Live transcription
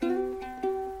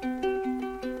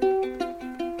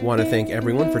Want to thank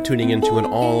everyone for tuning into an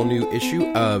all-new issue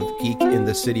of Geek in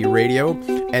the City Radio,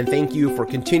 and thank you for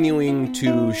continuing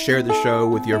to share the show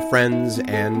with your friends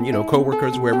and,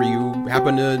 coworkers, wherever you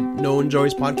happen to know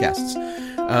enjoys podcasts.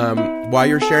 While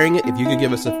you're sharing it, if you could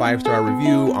give us a 5-star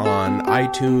review on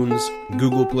iTunes,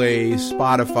 Google Play,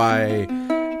 Spotify,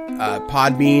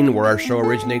 Podbean, where our show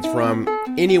originates from,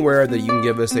 anywhere that you can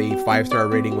give us a 5-star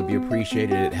rating would be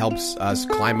appreciated. It helps us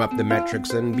climb up the metrics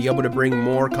and be able to bring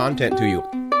more content to you.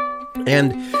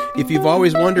 And if you've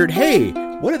always wondered, hey,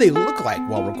 what do they look like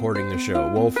while recording the show?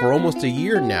 Well, for almost a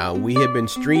year now, we have been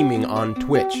streaming on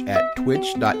Twitch at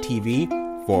twitch.tv/Geek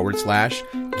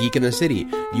in the City.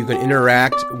 You can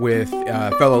interact with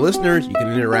fellow listeners. You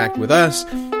can interact with us.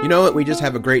 You know what? We just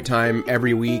have a great time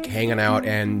every week hanging out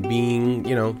and being,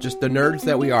 just the nerds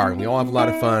that we are. And we all have a lot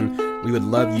of fun. We would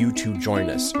love you to join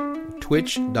us.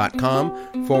 Twitch.com/Geek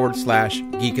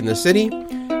in the City.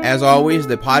 As always,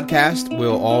 the podcast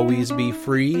will always be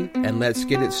free, and let's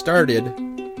get it started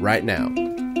right now.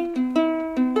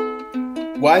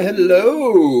 Why,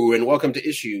 hello, and welcome to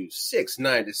issue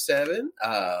 697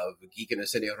 of Geek in the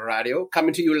City Radio,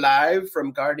 coming to you live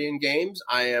from Guardian Games.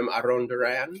 I am Aaron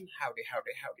Duran. Howdy,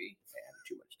 howdy, howdy. I added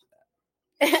too much to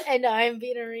that. And I'm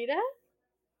Vina Rita.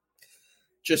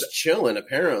 Just chilling,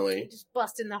 apparently. Just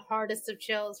busting the hardest of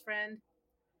chills, friend.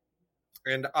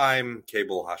 And I'm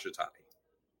Cable Hashitani.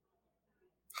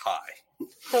 Hi.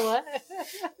 So what?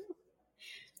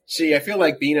 See, I feel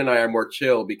like Bean and I are more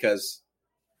chill because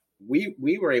we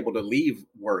were able to leave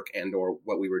work and or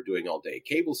what we were doing all day.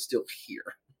 Cable's still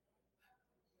here.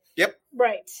 Yep.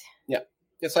 Right. Yeah.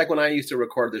 It's like when I used to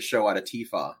record the show out of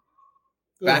TIFA.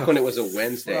 Back when it was a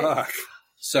Wednesday. Fuck.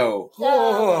 So,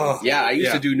 yeah, I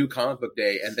used to do New Comic Book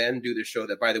Day and then do the show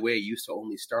that, by the way, used to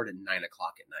only start at 9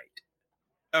 o'clock at night.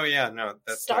 Oh, yeah, no.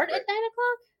 That's Start at 9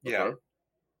 o'clock? Yeah. Okay.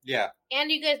 Yeah.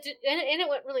 And you guys did, and it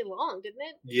went really long, didn't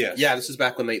it? Yes. Yeah, this is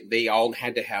back when they all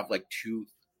had to have like 2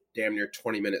 damn near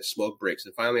 20-minute smoke breaks.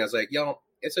 And finally I was like,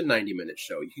 it's a 90-minute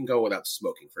show. You can go without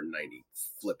smoking for 90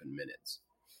 flipping minutes.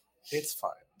 It's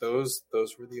fine. Those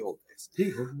were the old days.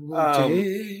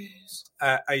 Days.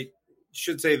 I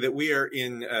should say that we are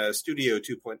in Studio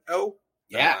 2.0.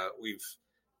 Yeah. We've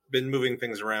been moving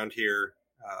things around here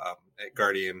at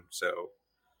Guardian, so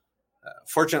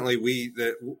fortunately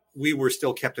we were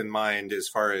still kept in mind as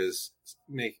far as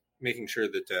making sure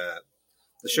that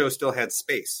the show still had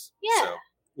space. Yeah. So,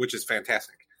 which is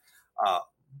fantastic. But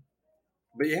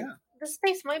yeah. The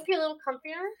space might be a little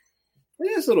comfier.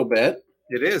 It is a little bit.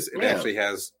 It is. It actually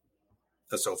has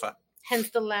a sofa.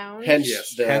 Hence the lounge.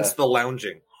 Hence the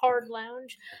lounging. Hard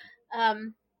lounge.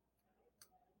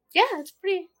 Yeah, it's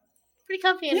pretty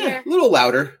comfy in here. A little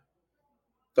louder.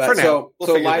 But for now,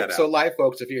 we'll figure that out. So live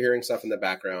folks, if you're hearing stuff in the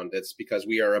background, it's because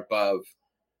we are above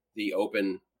the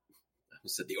open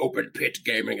pit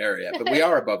gaming area, but we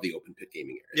are above the open pit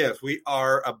gaming area. Yes, we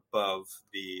are above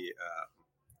the.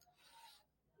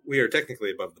 We are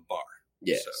technically above the bar.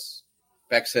 Yes. So.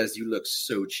 Beck says you look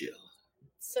so chill.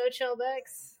 So chill,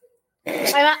 Bex.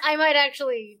 I might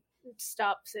actually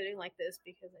stop sitting like this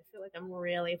because I feel like I'm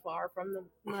really far from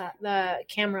the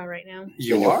camera right now.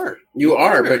 You are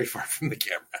very far from the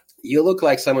camera. You look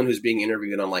like someone who's being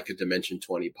interviewed on like a Dimension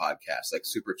 20 podcast, like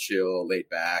super chill, laid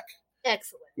back.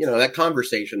 Excellent. That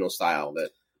conversational style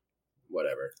that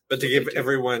whatever. But to give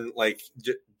everyone like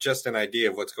just an idea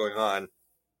of what's going on,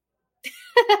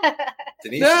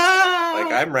 Denise,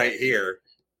 I'm right here.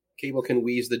 Cable can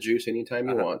wheeze the juice anytime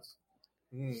he wants.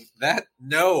 That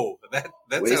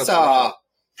we saw.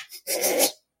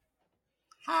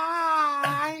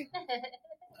 Hi.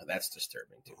 Oh, that's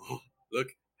disturbing too.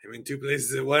 Look, I'm in 2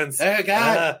 places at once. Oh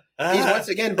God! He's once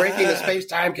again breaking the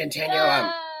space-time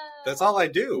continuum. That's all I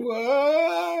do.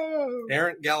 Whoa!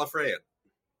 Errant Gallifreyan.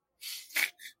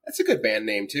 That's a good band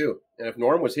name too. And if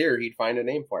Norm was here, he'd find a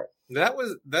name for it.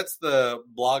 That's the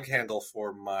blog handle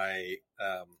for my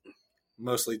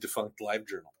mostly defunct live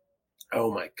journal. Oh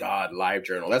my God, live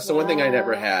journal. That's the one thing I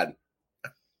never had.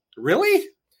 Really?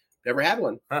 Never had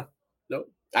one. Huh. Nope.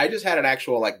 I just had an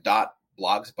actual like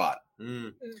 .blogspot.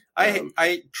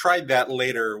 I tried that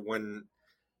later when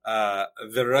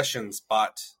the Russians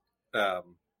bought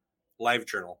live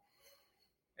journal,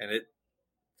 and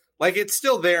it's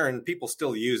still there and people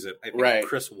still use it. I think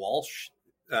Chris Walsh,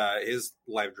 his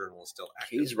live journal is still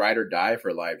active. He's ride or die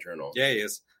for live journal. Yeah, he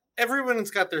is.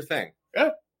 Everyone's got their thing.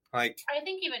 Yeah. I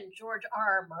think even George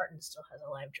R.R. Martin still has a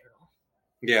live journal.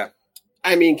 Yeah.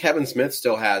 I mean, Kevin Smith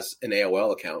still has an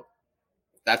AOL account.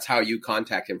 That's how you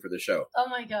contact him for the show. Oh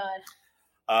my God.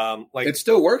 It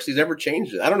still works. He's never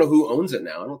changed it. I don't know who owns it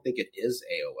now. I don't think it is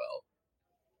AOL.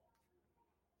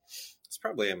 It's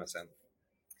probably MSN.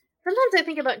 Sometimes I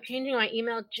think about changing my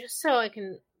email just so I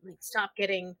can like stop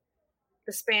getting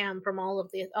the spam from all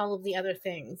of the other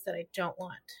things that I don't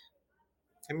want.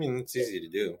 I mean, it's easy to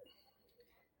do.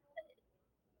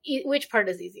 Which part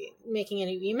is easy? Making a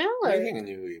new email? Or? Making a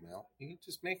new email. You can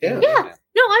just make a new Yeah. email.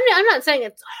 No, I'm not saying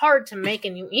it's hard to make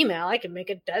a new email. I can make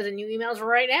a dozen new emails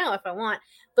right now if I want.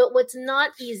 But what's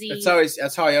not easy...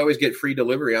 That's how I always get free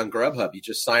delivery on Grubhub. You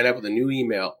just sign up with a new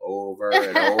email over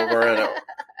and over and over.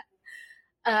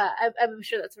 I'm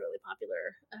sure that's a really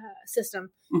popular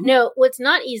system. Mhm. No, what's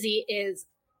not easy is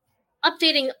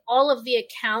updating all of the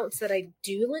accounts that I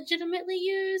do legitimately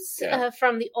use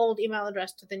from the old email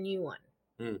address to the new one.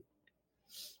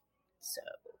 So,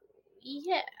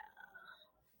 yeah.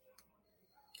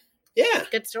 Yeah.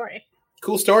 Good story.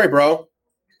 Cool story, bro.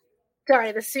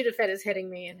 Sorry, the Sudafed is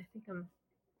hitting me, and I think I'm...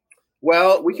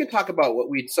 Well, we can talk about what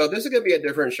we... So this is going to be a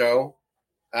different show.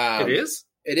 It is?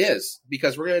 It is,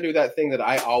 because we're going to do that thing that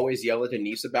I always yell at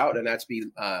Denise about, and that's be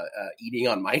eating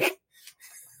on mic.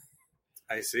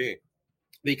 I see.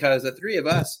 Because the three of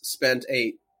us spent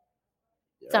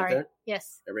Sorry. Right,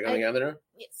 yes. everybody got together?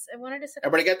 Yes, I wanted to say...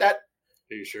 Everybody get that?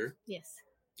 Are you sure? Yes.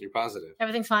 You're positive?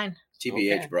 Everything's fine.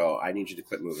 TBH, Okay. bro. I need you to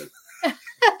quit moving.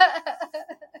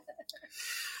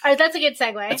 All right, that's a good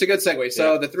segue. That's a good segue.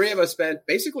 So the three of us spent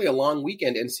basically a long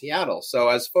weekend in Seattle. So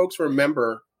as folks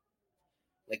remember,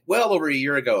 like well over a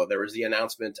year ago, there was the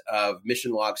announcement of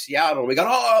Mission Log Seattle, and we got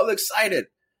all excited.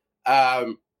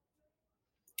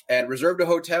 And reserved a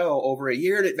hotel over a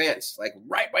year in advance, like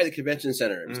right by the convention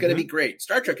center. It was going to be great.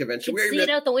 Star Trek convention. You can see it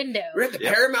out the window. We're at the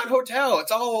Paramount Hotel.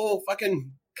 It's all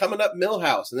fucking coming up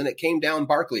Millhouse, and then it came down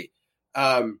Barclay.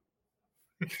 Thanks.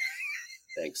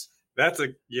 That's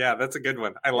a good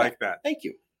one. I like that. Thank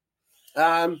you.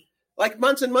 Like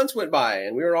months and months went by,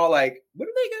 and we were all like, when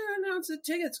are they going to announce the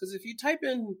tickets? Because if you type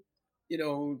in,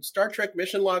 Star Trek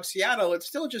Mission Log Seattle, it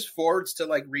still just forwards to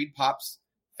like Reed Pop's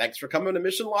 "Thanks for coming to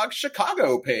Mission Log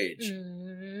Chicago" page.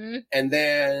 Mm-hmm. And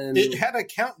then it had a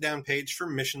countdown page for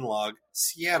Mission Log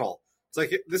Seattle. It's like,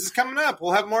 this is coming up.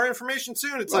 We'll have more information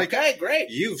soon. It's like, okay, great.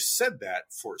 You've said that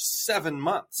for 7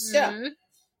 months. Mm-hmm.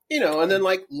 Yeah. And then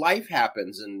like life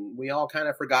happens, and we all kind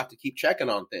of forgot to keep checking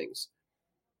on things.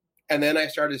 And then I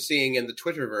started seeing in the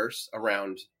Twitterverse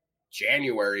around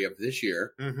January of this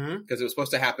year, because it was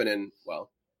supposed to happen in,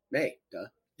 May. Duh.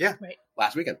 Yeah. Right.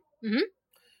 Last weekend. Mm-hmm.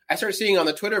 I started seeing on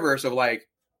the Twitterverse of like,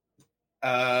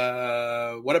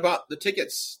 what about the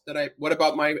tickets what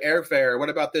about my airfare? What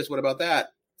about this? What about that?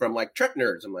 From like Trek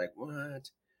nerds. I'm like, what?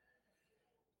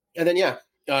 And then,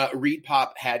 Reed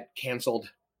Pop had canceled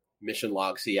Mission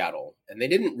Log Seattle, and they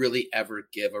didn't really ever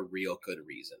give a real good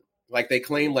reason. Like they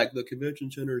claimed like the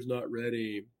convention center is not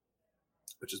ready,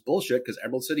 which is bullshit because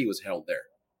Emerald City was held there.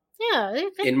 Yeah,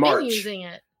 they've in March, been using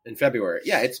it in February.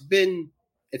 Yeah, it's been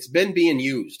being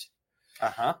used.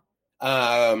 I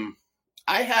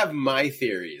have my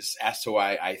theories as to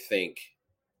why I think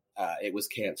it was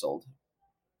canceled.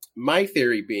 My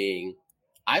theory being,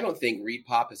 I don't think Reed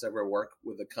Pop has ever worked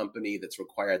with a company that's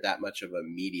required that much of a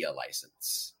media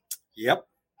license. Yep.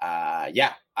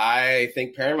 I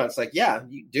think Paramount's like, yeah,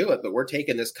 you do it, but we're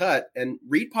taking this cut. And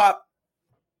Reed Pop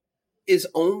is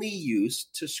only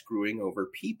used to screwing over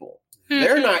people.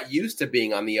 They're not used to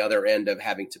being on the other end of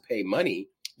having to pay money.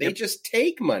 They just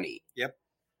take money. Yep.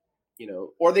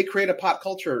 Or they create a pop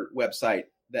culture website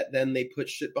that then they put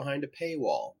shit behind a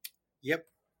paywall. Yep.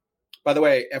 By the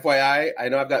way, FYI, I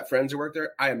know I've got friends who work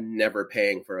there. I am never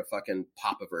paying for a fucking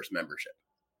Popaverse membership.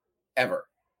 Ever.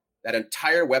 That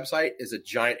entire website is a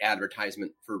giant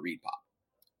advertisement for Reed Pop.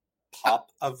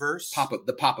 Popaverse?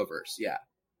 The Popaverse, yeah.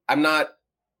 I'm not...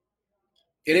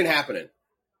 It ain't happening.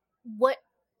 What?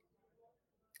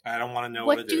 I don't want to know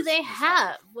what it is. What do they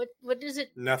have? What does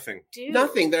it Nothing. do?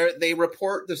 Nothing. They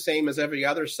report the same as every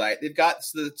other site. They've got...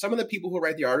 some of the people who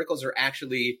write the articles are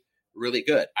actually really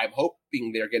good. I'm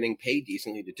hoping they're getting paid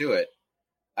decently to do it.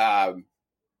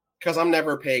 Because I'm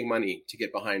never paying money to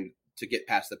get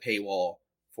past the paywall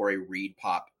for a Reed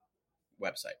Pop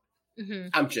website. Mm-hmm.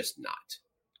 I'm just not.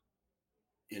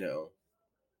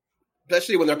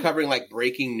 Especially when they're covering like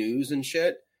breaking news and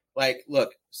shit. Like,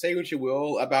 look, say what you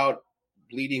will about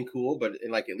Bleeding Cool, but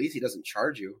like at least he doesn't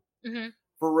charge you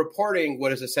for reporting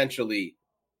what is essentially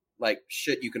like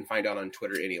shit you can find out on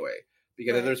Twitter anyway.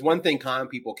 Because if there's one thing common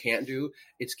people can't do,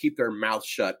 it's keep their mouth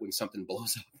shut when something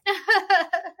blows up.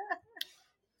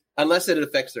 Unless it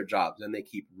affects their jobs, then they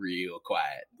keep real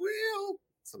quiet. Well,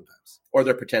 sometimes. Or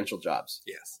their potential jobs.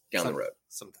 Yes. Down the road.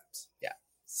 Sometimes. Yeah.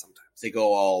 Sometimes. They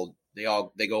go all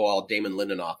Damon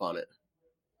Lindelof on it. I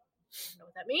don't know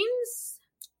what that means.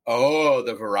 Oh,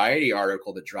 the Variety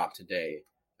article that dropped today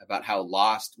about how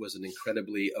Lost was an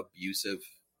incredibly abusive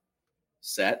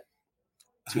set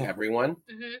to everyone.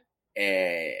 Mm-hmm.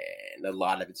 And a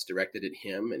lot of it's directed at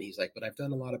him. And he's like, but I've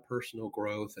done a lot of personal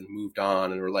growth and moved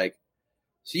on. And we're like,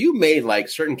 so you made like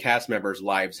certain cast members'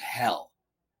 lives hell.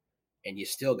 And you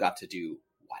still got to do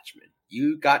Watchmen.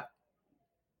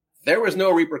 There was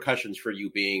no repercussions for you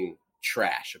being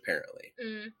trash, apparently.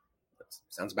 Mm.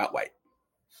 Sounds about white.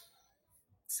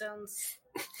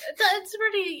 It's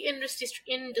pretty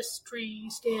industry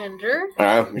standard.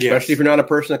 Especially if you're not a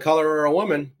person of color or a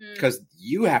woman, because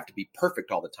you have to be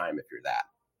perfect all the time if you're that,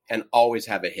 and always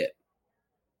have a hit.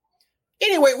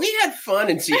 Anyway, we had fun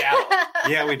in Seattle.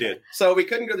 Yeah, we did. So we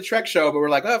couldn't go to the Trek show, but we're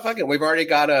like, oh, fuck it. We've already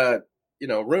got a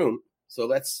room, so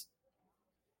let's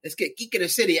get Geek in the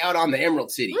City out on the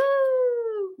Emerald City.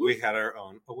 Woo! We had our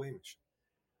own away machine.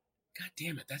 God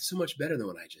damn it, that's so much better than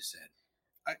what I just said.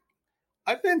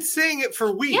 I've been saying it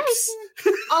for weeks. Yes.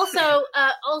 Also,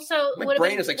 My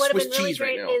brain is like Swiss cheese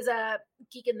right now. Is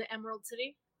Geek in the Emerald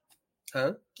City.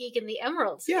 Huh? Geek in the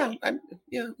Emerald City.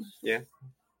 Yeah.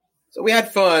 So we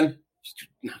had fun.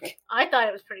 I thought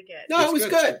it was pretty good. No, it was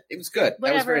good. It was good.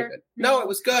 That was very good. No, it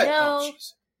was good. No. Oh,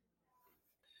 jeez.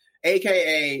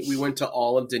 AKA, we went to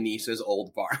all of Denise's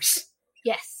old bars.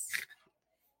 Yes.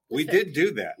 We did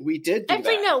do that. We did do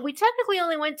Actually, that. no. We technically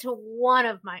only went to one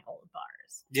of my old bars.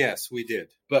 Yes, we did.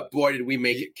 But boy, did we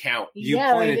make it count. You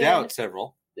Yeah, we pointed did. out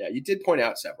several. Yeah, you did point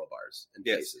out several bars and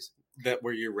places. That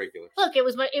were your regulars. Look, I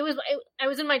was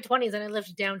in my 20s and I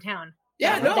lived downtown.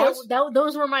 Yeah,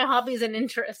 Those were my hobbies and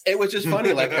interests. it was just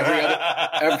funny. Like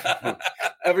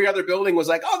every other building was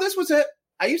like, oh, this was it.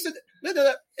 I used to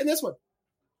in this one.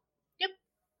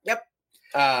 Yep.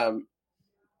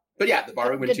 But yeah, the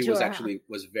bar we went to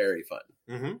was very fun.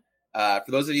 Mm-hmm.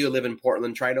 For those of you who live in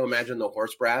Portland, try to imagine the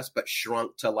horse brass, but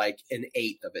shrunk to like an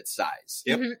eighth of its size.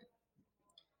 Yep. Mm-hmm.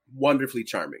 Wonderfully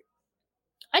charming.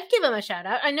 I'd give them a shout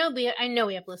out. I know we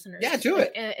have listeners. Yeah, do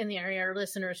it. In the area, or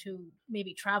listeners who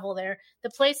maybe travel there. The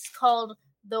place is called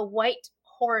the White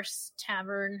Horse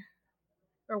Tavern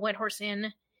or White Horse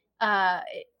Inn.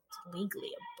 It's legally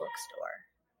a bookstore.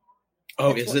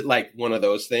 Oh, is it like one of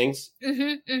those things?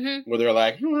 Mm-hmm, mm-hmm. Where they're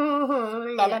like,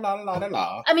 la la la la la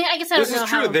la. I mean, I guess I don't know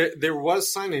how. This is true. There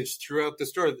was signage throughout the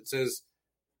store that says,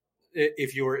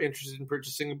 if you are interested in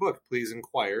purchasing a book, please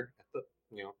inquire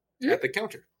at the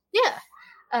counter. Yeah.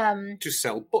 To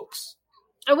sell books.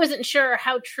 I wasn't sure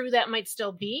how true that might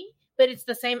still be, but it's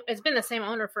the same. It's been the same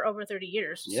owner for over 30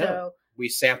 years. Yeah. So we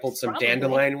sampled some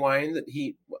dandelion wine that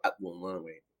he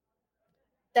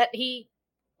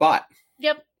bought.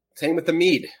 Yep. Same with the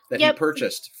mead that he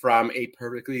purchased from a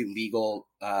perfectly legal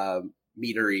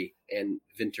meadery and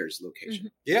Vinters location.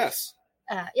 Mm-hmm. Yes.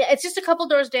 Yeah, it's just a couple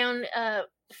doors down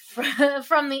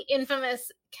from the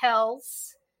infamous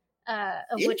Kells,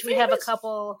 of which we have a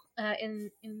couple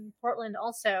in Portland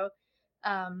also.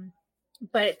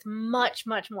 But it's much,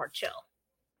 much more chill.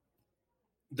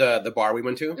 The bar we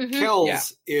went to? Mm-hmm.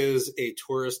 Kells is a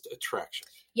tourist attraction.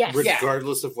 Yes.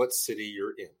 Regardless of what city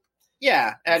you're in.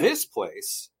 Yeah. And this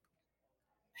place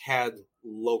had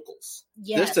locals.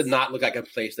 Yes. This did not look like a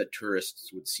place that tourists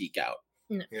would seek out.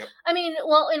 No. Yep. I mean,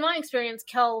 well, in my experience,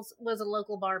 Kells was a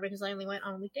local bar because I only went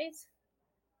on weekdays.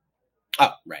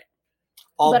 Oh, right.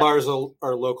 All bars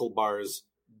are local bars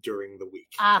during the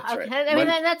week. Ah, okay. Right. I mean,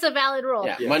 that's a valid rule.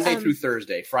 Yeah, yes. Monday through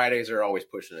Thursday. Fridays are always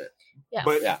pushing it. Yeah.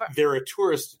 But they're a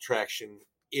tourist attraction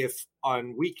if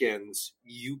on weekends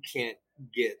you can't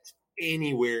get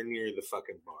anywhere near the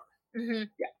fucking bar. Mm-hmm.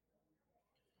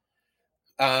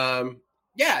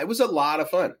 Yeah, it was a lot of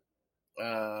fun.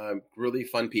 Really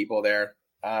fun people there.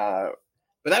 But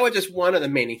that was just one of the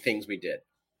many things we did.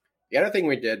 The other thing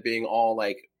we did, being all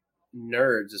like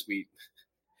nerds, is we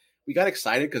got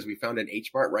excited because we found an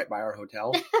H Mart right by our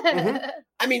hotel. Mm-hmm.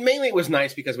 I mean, mainly it was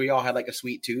nice because we all had like a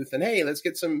sweet tooth, and hey, let's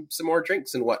get some more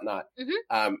drinks and whatnot.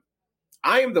 Mm-hmm.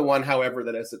 I am the one, however,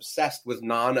 that is obsessed with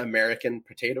non-American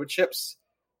potato chips,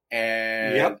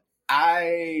 and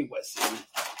I was in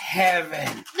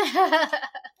heaven.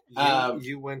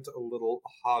 You went a little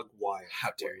hog wild.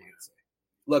 How dare you?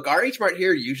 Look, our H Mart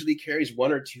here usually carries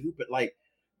one or two, but like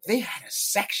they had a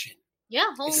section. Yeah,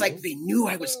 it's like they knew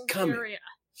I was coming. Area.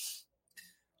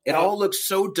 It all looks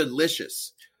so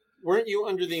delicious. Weren't you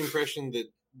under the impression that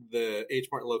the H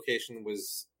Mart location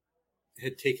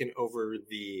had taken over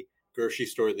the grocery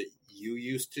store that you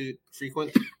used to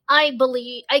frequent? I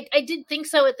believe I did think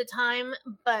so at the time,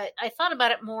 but I thought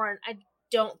about it more, and I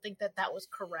don't think that was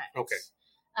correct. Okay.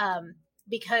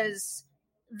 Because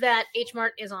that H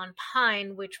Mart is on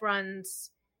Pine, which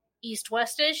runs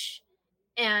east-westish,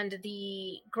 and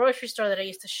the grocery store that I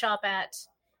used to shop at,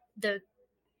 the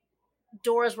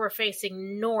doors were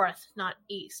facing north, not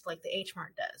east, like the H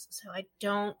Mart does. So I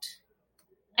don't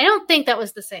I don't think that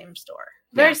was the same store.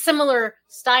 Very similar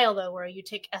style, though, where you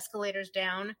take escalators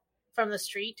down from the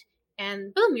street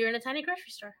and boom, you're in a tiny grocery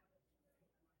store.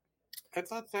 I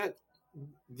thought that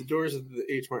the doors of the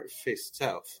H Mart faced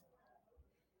south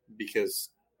because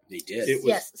they did. It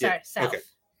was, south. Okay.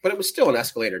 But it was still an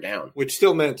escalator down, which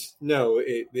still meant no.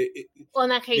 Well, in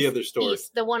that case, the other store,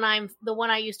 east. The one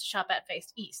I used to shop at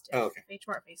faced east. Oh, okay. H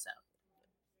Mart faced south.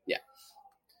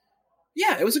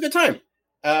 Yeah, it was a good time.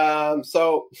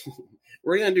 So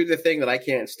we're gonna do the thing that I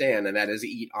can't stand, and that is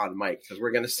eat on mic because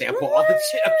we're gonna sample all the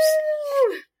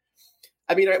chips.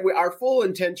 I mean, our full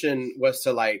intention was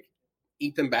to like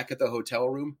eat them back at the hotel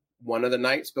room one of the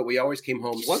nights, but we always came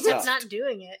home. Was it not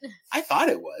doing it? I thought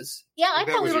it was. Yeah, I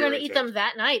thought we were going to eat them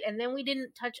that night, and then we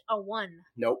didn't touch a one.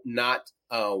 Nope, not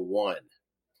a one.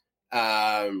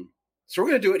 So we're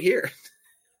going to do it here.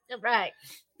 Right.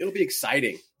 It'll be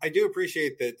exciting. I do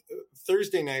appreciate that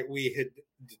Thursday night we had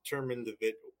determined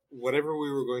that whatever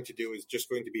we were going to do is just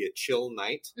going to be a chill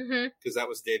night because that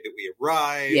was the day that we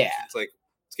arrived. Yeah. It's like,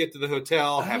 let's get to the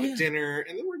hotel, have a dinner,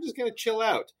 and then we're just going to chill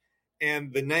out.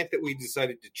 And the night that we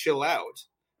decided to chill out,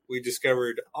 we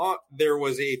discovered there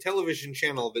was a television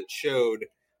channel that showed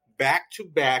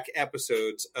back-to-back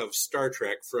episodes of Star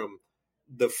Trek from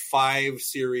the 5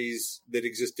 series that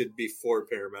existed before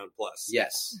Paramount Plus.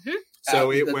 Yes. Mm-hmm.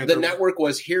 So the network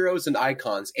was Heroes and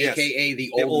Icons, aka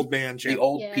the old man channel, the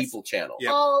old people channel.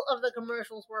 Yep. All of the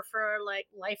commercials were for like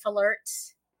Life Alert,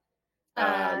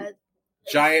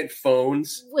 giant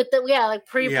phones with the like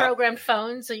pre-programmed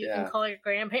phones, so you can call your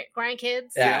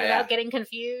grandkids without getting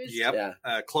confused. Yep.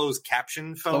 Closed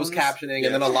caption phones, closed captioning,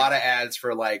 and then a lot of ads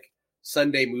for like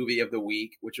Sunday movie of the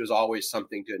week, which was always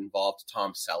something to involve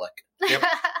Tom Selleck. Yep.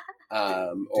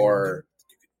 Or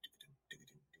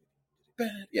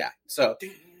so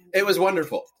it was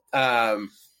wonderful. Like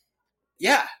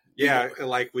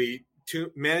we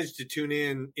managed to tune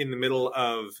in the middle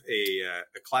of a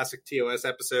classic TOS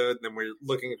episode, and then we're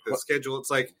looking at the schedule.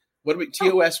 It's like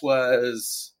TOS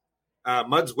was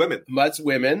Mud's Women.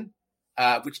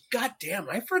 Which goddamn,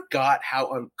 I forgot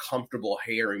how uncomfortable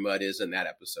Harry Mudd is in that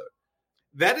episode.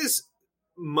 That is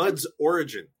Mud's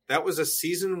origin. That was a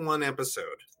season 1 episode.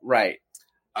 Right.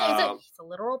 He's a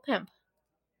literal pimp.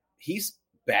 He's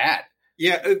bad.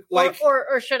 Yeah, like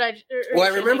or should I? I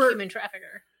remember human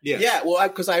trafficker. Yeah. Well,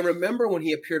 because I remember when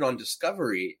he appeared on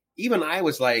Discovery, even I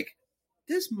was like,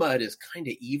 "This Mudd is kind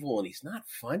of evil, and he's not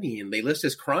funny." And they list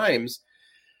his crimes,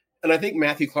 and I think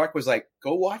Matthew Clark was like,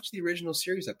 "Go watch the original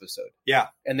series episode." Yeah,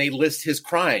 and they list his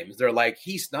crimes. They're like,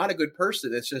 "He's not a good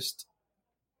person. It's just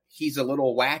he's a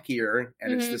little wackier,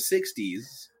 and it's the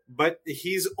 '60s." But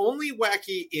he's only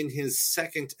wacky in his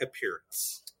second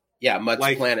appearance. Yeah,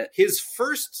 Mud's Planet. His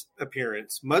first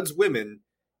appearance, Mud's Women,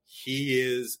 he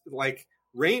is like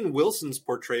Rainn Wilson's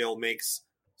portrayal makes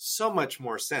so much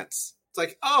more sense. It's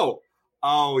like, oh,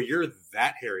 you're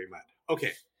that Harry Mudd.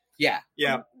 Okay. Yeah.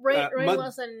 Rainn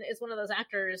Wilson is one of those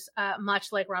actors,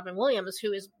 much like Robin Williams,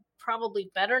 who is probably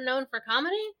better known for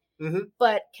comedy,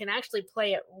 but can actually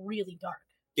play it really dark.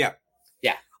 Yeah.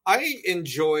 I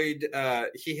enjoyed,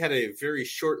 he had a very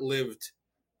short-lived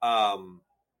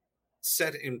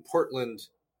set in Portland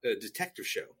detective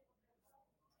show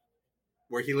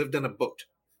where he lived on a boat.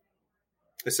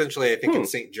 Essentially, I think in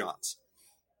St. John's.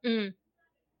 I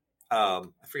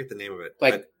forget the name of it.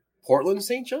 Like Portland,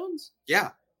 St. John's?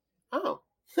 Yeah. Oh.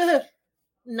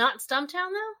 Not Stumptown,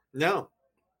 though?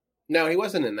 No, he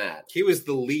wasn't in that. He was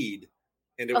the lead.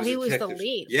 And he was the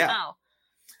lead. Yeah.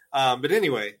 Wow. But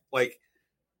anyway, like,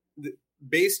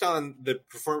 based on the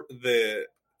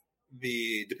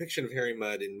depiction of Harry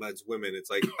Mudd in Mud's Women,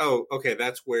 it's like, oh, okay,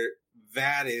 that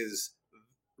is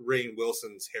Rainn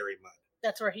Wilson's Harry Mudd.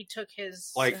 That's where he took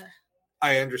his...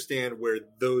 I understand where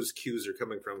those cues are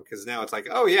coming from, because now it's like,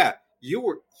 oh yeah, he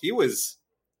was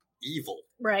evil.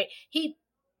 Right. He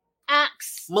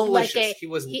acts malicious. He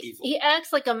wasn't evil. He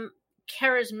acts like a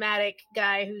charismatic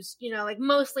guy who's, like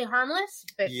mostly harmless,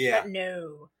 but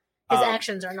no. His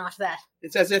actions are not that.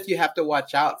 It's as if you have to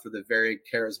watch out for the very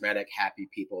charismatic, happy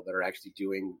people that are actually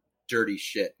doing dirty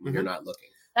shit when you're not looking.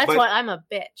 That's why I'm a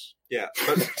bitch. Yeah.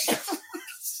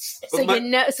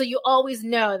 So you always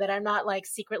know that I'm not like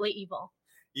secretly evil.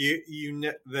 You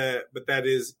know but that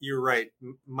is, you're right.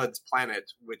 Mud's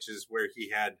Planet, which is where he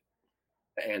had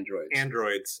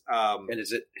androids. And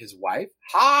is it his wife?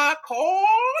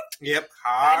 Harcourt. Yep,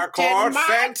 Harcourt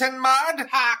Fenton Mudd.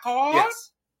 Harcourt.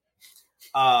 Yes.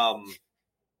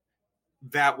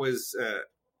 That was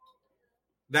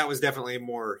definitely a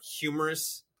more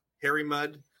humorous Harry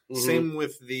Mudd. Mm-hmm. Same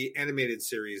with the animated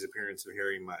series appearance of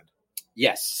Harry Mudd.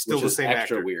 Yes, still the same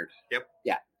extra actor. Weird. Yep.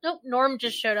 Yeah. Nope. Norm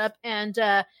just showed up, and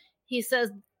he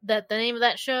says that the name of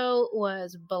that show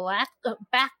was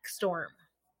Backstorm.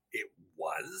 It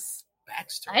was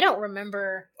Baxter. I don't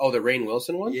remember. Oh, the Rainn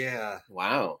Wilson one? Yeah.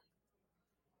 Wow.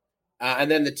 And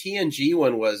then the TNG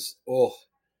one was,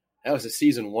 that was a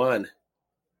season 1.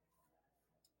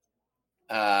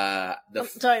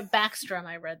 Sorry, Backstrom.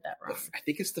 I read that wrong. I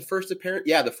think it's the first appearance.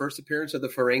 Yeah, the first appearance of the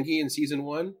Ferengi in season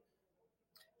 1.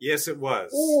 Yes, it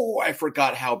was. Oh, I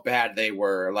forgot how bad they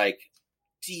were. Like,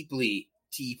 deeply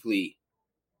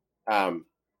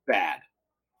bad.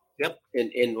 Yep.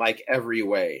 In like every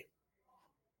way.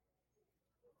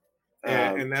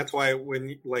 And that's why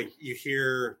when you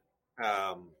hear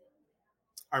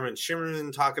Armin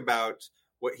Shimmerman talk about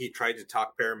what he tried to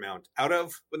talk Paramount out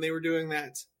of when they were doing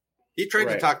that, he tried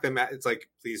to talk them out. It's like,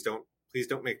 please don't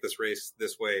make this race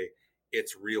this way.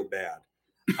 It's real bad.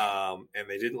 And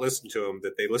they didn't listen to him.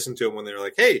 That they listened to him when they were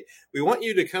like, "Hey, we want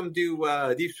you to come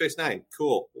do Deep Space Nine.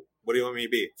 Cool. What do you want me to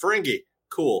be? Ferengi.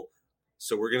 Cool.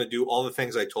 So we're going to do all the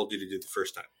things I told you to do the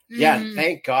first time." Yeah,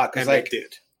 thank God. And I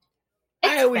did.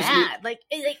 It's bad.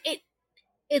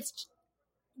 It's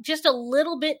just a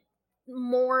little bit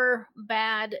more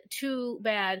bad. Too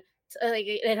bad.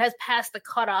 It has passed the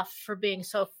cutoff for being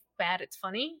so bad it's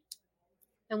funny.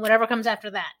 And whatever comes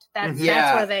after that, that's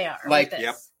where they are. Like, with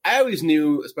this. I always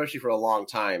knew, especially for a long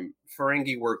time,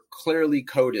 Ferengi were clearly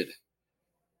coded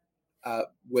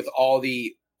with all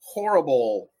the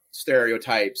horrible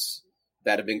stereotypes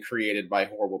that have been created by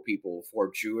horrible people for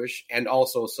Jewish and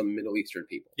also some Middle Eastern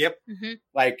people. Yep. Mm-hmm.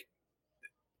 Like,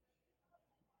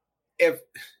 if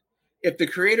the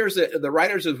creators, the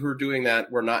writers who are doing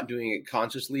that were not doing it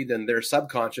consciously, then their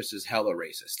subconscious is hella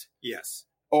racist. Yes.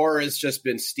 Or it's just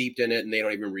been steeped in it and they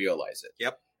don't even realize it.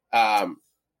 Yep.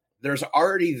 There's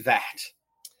already that.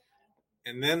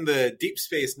 And then the Deep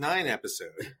Space Nine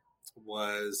episode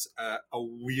was a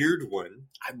weird one.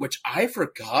 Which I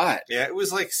forgot. Yeah, it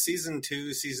was like season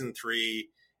 2, season 3,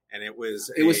 and it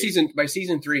was by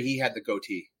season 3 he had the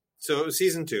goatee. So it was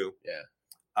season 2. Yeah.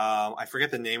 I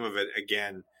forget the name of it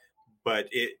again, but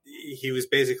he was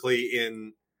basically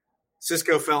in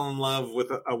Cisco fell in love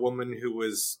with a woman who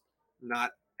was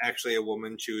not actually a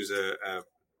woman. She was a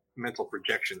mental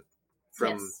projection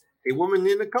from a woman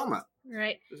in a coma.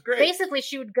 Right. It was great. Basically,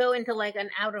 she would go into like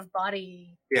an out of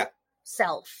body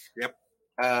self. Yep.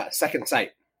 Second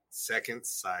Sight. Second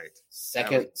Sight.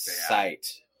 Second Sight.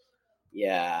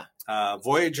 Yeah.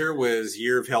 Voyager was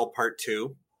Year of Hell Part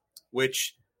 2,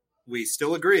 which we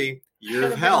still agree. Year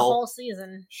of Been a Hell whole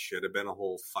season. should have been a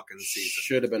whole fucking season.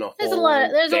 Should have been a whole. There's a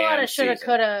lot of shoulda, season.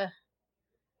 coulda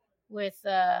with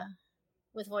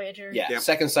Voyager. Yeah. Yep.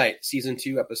 Second Sight, season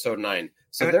 2, episode 9.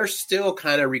 So And they're still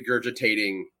kind of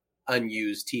regurgitating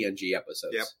unused TNG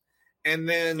episodes. Yep. And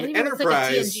then I didn't even think a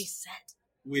Enterprise, TNG set.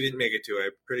 we didn't make it to.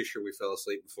 I'm pretty sure we fell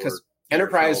asleep before. Because Year of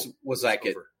Enterprise Hell was like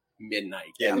at over.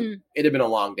 midnight. Yeah. And it had been a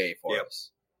long day for Yep. us.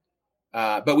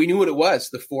 But we knew what it was.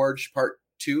 The Forge Part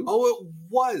 2. Oh, it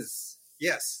was.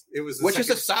 Yes, it was. Which is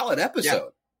a solid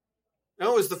episode.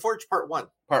 No, it was the Forge Part 1.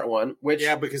 Part 1. Which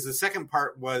Because the second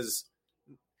part was,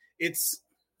 it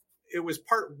was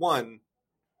Part 1.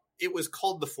 It was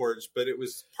called the Forge, but it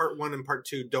was Part 1 and Part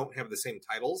 2 don't have the same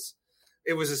titles.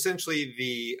 It was essentially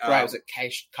the was it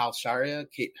Kishara?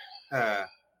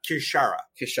 Kishara.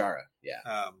 Kishara,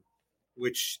 yeah.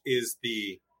 Which is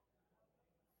the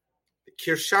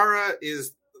Kishara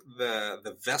is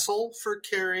the vessel for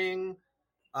carrying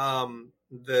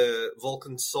the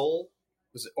Vulcan soul.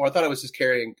 Or I thought it was just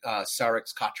carrying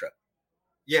Sarek's Katra.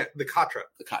 Yeah, the Katra.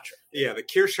 The Katra. Yeah, the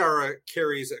Kishara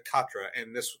carries a Katra,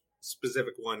 and this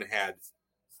specific one had.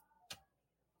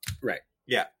 Right.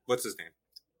 Yeah, what's his name?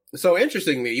 So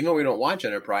interestingly, even though we don't watch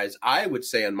Enterprise, I would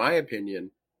say, in my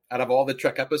opinion, out of all the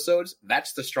Trek episodes,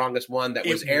 that's the strongest one that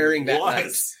was airing that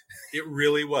night. It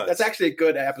really was. That's actually a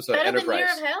good episode. Better Enterprise. than Year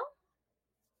of Hell?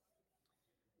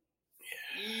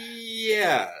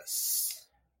 Yes.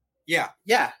 Yeah.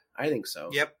 Yeah, I think so.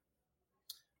 Yep.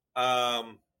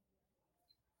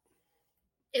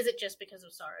 Is it just because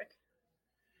of Sarek?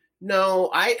 No,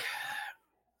 I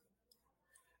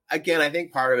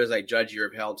think part of it is I judge Year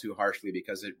of Hell too harshly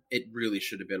because it really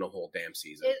should have been a whole damn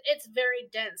season. It's very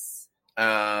dense.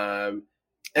 And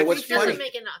what's It doesn't funny,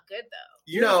 make it not good though.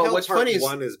 Year of Hell what's Part funny is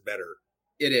 1 is better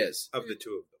it is. of the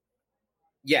two of them.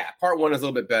 Yeah, part 1 is a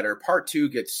little bit better. Part 2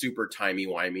 gets super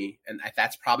timey-wimey, and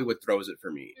that's probably what throws it for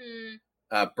me.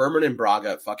 Berman and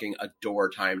Braga fucking adore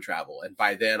time travel, and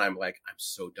by then I'm like, I'm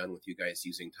so done with you guys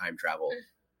using time travel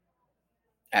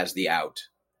as the out.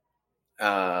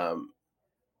 Yeah,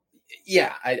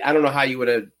 I don't know how you would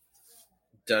have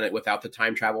done it without the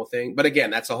time travel thing, but again,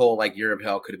 that's a whole like Year of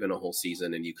Hell could have been a whole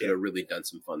season, and you could have really done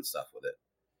some fun stuff with it.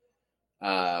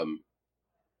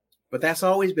 But that's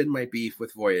always been my beef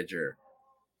with Voyager.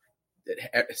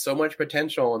 So much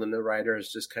potential, and then the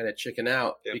writers just kind of chicken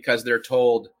out because they're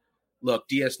told, look,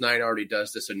 DS9 already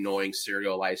does this annoying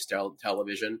serialized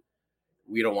television.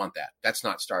 We don't want that. That's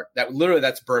not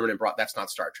that's Berman and Broad. That's not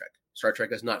Star Trek. Star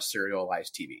Trek is not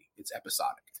serialized TV. It's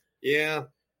episodic. Yeah.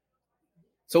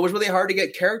 So it was really hard to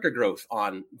get character growth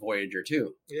on Voyager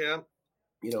too. Yeah.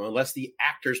 Unless the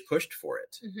actors pushed for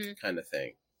it, kind of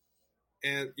thing.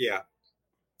 And yeah.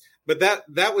 But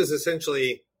that was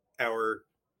essentially our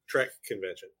Trek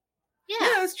convention.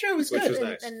 Yeah, that's true. It was Which good. was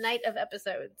nice. A night of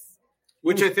episodes.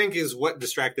 Which I think is what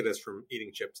distracted us from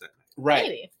eating chips that night. Right.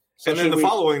 Maybe. And then the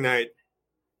following night...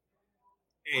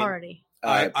 Party.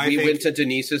 We went to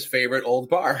Denise's favorite old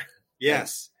bar.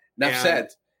 Yes. Enough said.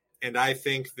 And I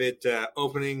think that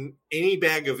opening any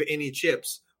bag of any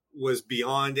chips was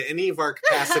beyond any of our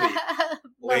capacity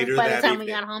later by that the time evening.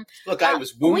 we got home. Look, I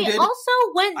was wounded. We also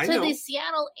went I to know. the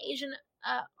Seattle Asian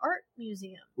Art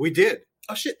Museum. We did.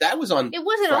 Oh shit, that was on. It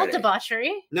wasn't Friday. all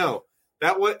debauchery. No.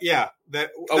 That's what we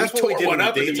Tore did one in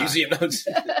up the in the daytime. museum notes.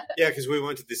 Yeah, because we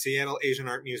went to the Seattle Asian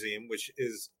Art Museum, which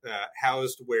is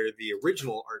housed where the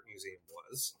original art museum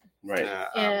was. Right.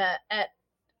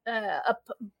 At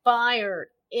by or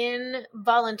in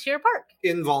Volunteer Park,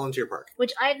 In Volunteer Park.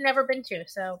 which I'd never been to.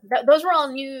 So those were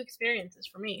all new experiences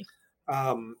for me.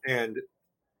 And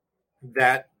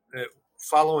that,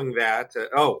 following that,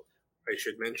 I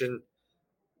should mention,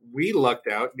 we lucked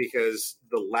out because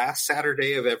the last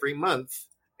Saturday of every month,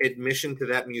 admission to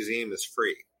that museum is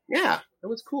free. Yeah, that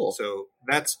was cool. So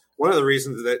that's one of the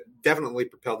reasons that definitely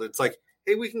propelled it. It's like,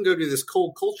 hey, we can go do this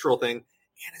cool cultural thing,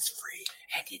 and it's free.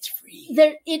 And it's free.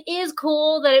 It is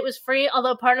cool that it was free,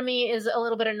 although part of me is a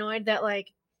little bit annoyed that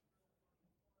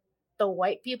the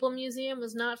White People Museum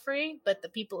was not free, but the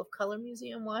People of Color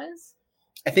Museum was.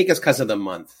 I think it's because of the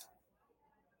month.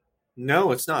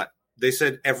 No, it's not. They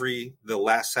said the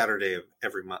last Saturday of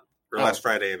every month, or last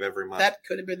Friday of every month. That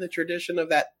could have been the tradition of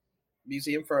that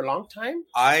museum for a long time.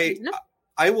 I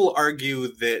will argue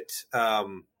that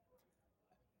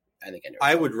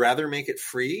I would rather make it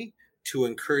free to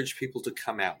encourage people to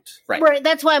come out. Right.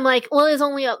 That's why I'm like, well,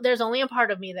 there's only a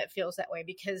part of me that feels that way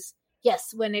because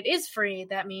yes, when it is free,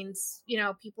 that means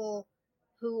people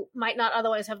who might not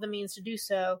otherwise have the means to do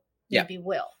so maybe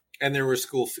will. And there was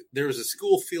a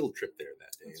school field trip there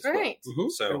that day. That's right. Well. Mm-hmm.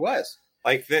 So it was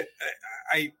like that.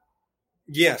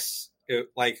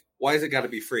 Why has it got to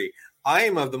be free? I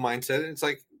am of the mindset it's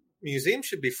like museums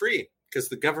should be free because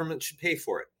the government should pay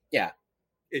for it. Yeah,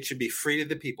 it should be free to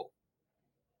the people.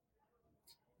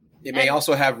 It may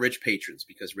also have rich patrons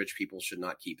because rich people should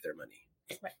not keep their money.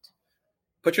 Right.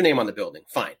 Put your name on the building.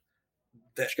 Fine.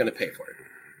 That's going to pay for it.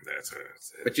 That's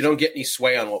but you don't get any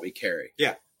sway on what we carry.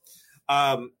 Yeah.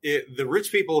 The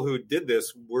rich people who did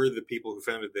this were the people who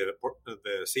founded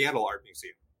the Seattle Art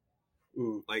Museum.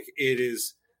 Mm.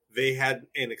 They had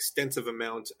an extensive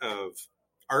amount of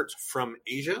art from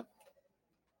Asia.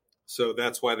 So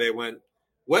that's why they went,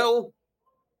 well,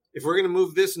 if we're going to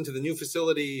move this into the new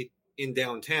facility in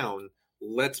downtown,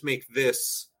 let's make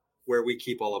this where we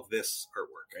keep all of this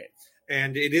artwork. Right.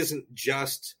 And it isn't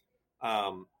just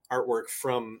artwork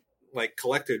from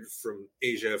collected from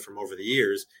Asia from over the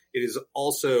years. It is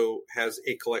also has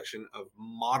a collection of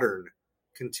modern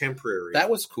contemporary that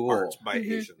was cool art by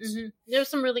Asians. Mm-hmm. There's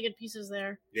some really good pieces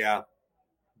there. Yeah.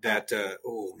 That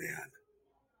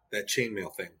that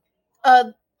chainmail thing.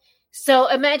 So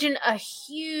imagine a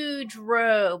huge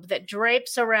robe that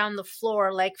drapes around the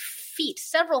floor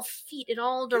several feet in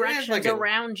all directions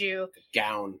around you.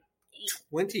 Gown.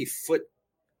 20-foot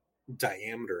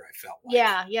diameter, I felt like.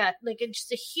 Yeah. It's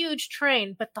just a huge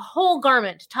train, but the whole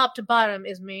garment, top to bottom,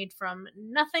 is made from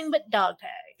nothing but dog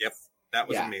tags. Yep. That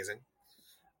was amazing.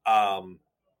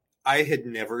 I had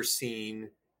never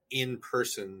seen in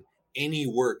person any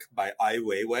work by Ai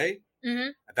Weiwei.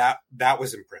 Mm-hmm. That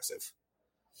was impressive.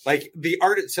 The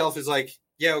art itself is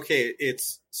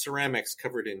it's ceramics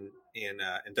covered in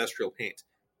industrial paint.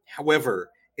 However,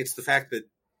 it's the fact that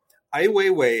Ai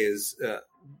Weiwei is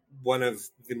one of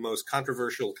the most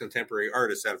controversial contemporary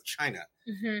artists out of China.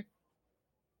 Mm-hmm.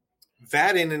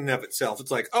 That in and of itself,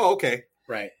 it's like, oh, okay.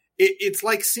 Right. It's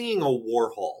like seeing a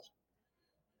Warhol.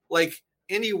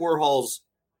 Andy Warhol's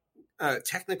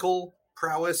technical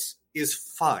prowess is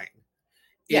fine.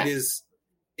 Yeah.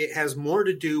 It has more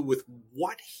to do with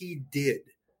what he did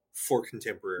for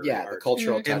contemporary art. The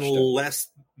cultural touch. And less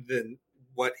than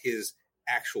what his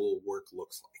actual work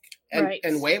looks like.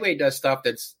 And Weiwei does stuff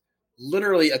that's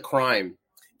literally a crime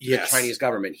to the Chinese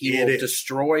government. He will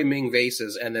destroy Ming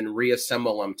vases and then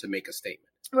reassemble them to make a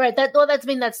statement. Right. That's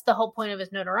the whole point of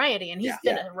his notoriety, and he's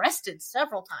been arrested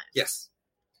several times. Yes.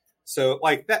 So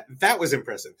like that was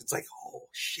impressive. It's like, oh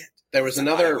shit. There was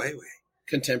another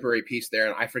contemporary piece there,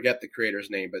 and I forget the creator's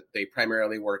name, but they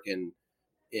primarily work in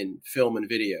film and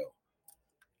video.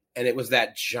 And it was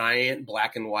that giant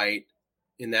black and white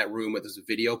in that room with this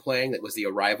video playing that was the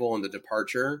arrival and the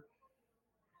departure.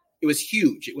 It was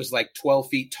huge. It was like 12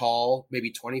 feet tall,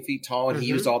 maybe 20 feet tall, and he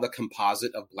used all the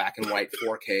composite of black and white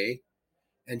 4K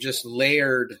and just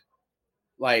layered,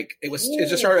 like it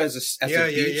just started as a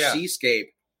huge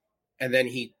seascape, and then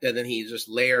he just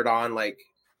layered on like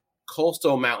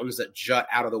coastal mountains that jut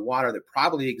out of the water that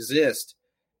probably exist,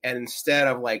 and instead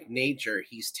of like nature,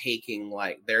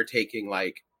 they're taking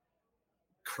like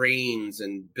cranes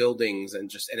and buildings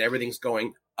and everything's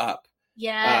going up.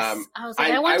 Yes. I was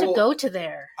like, I want to go to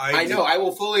there. I know. I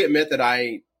will fully admit that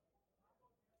I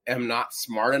am not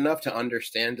smart enough to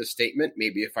understand the statement.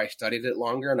 Maybe if I studied it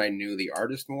longer and I knew the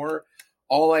artist more.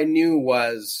 All I knew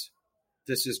was,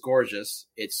 this is gorgeous.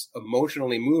 It's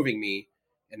emotionally moving me.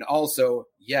 And also,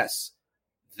 yes,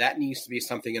 that needs to be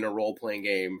something in a role-playing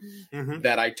game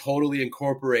that I totally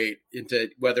incorporate into,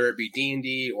 whether it be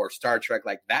D&D or Star Trek.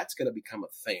 Like, that's going to become a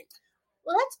thing.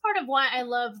 Well, that's part of why I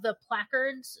love the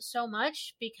placards so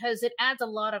much, because it adds a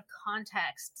lot of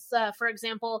context. For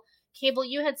example, Cable,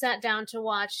 you had sat down to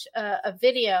watch a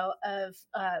video of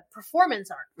performance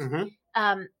art.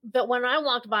 But when I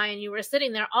walked by and you were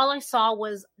sitting there, all I saw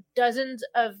was dozens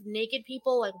of naked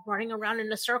people like running around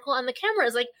in a circle, and the camera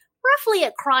is like roughly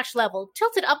at crotch level,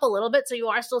 tilted up a little bit, so you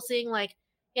are still seeing like,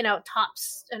 you know,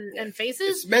 tops and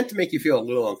faces. It's meant to make you feel a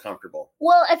little uncomfortable.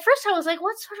 Well, at first I was like,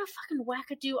 what sort of fucking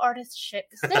wackadoo artist shit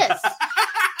is this?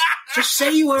 Just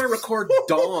say you want to record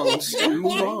dongs and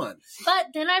move on. But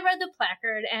then I read the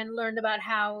placard and learned about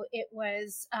how it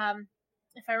was,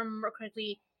 if I remember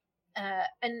correctly,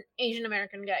 an Asian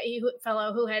American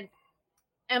fellow who had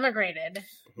emigrated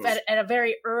at a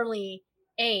very early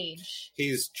age.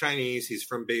 He's Chinese. He's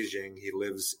from Beijing. He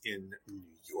lives in New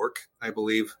York, I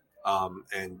believe,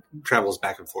 and travels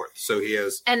back and forth. So he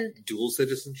has dual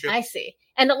citizenship. I see.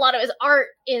 And a lot of his art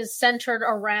is centered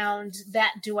around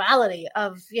that duality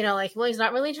of, you know, like, well, he's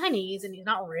not really Chinese and he's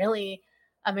not really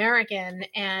American.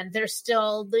 And there's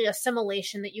still the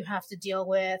assimilation that you have to deal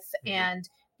with and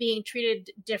being treated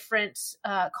different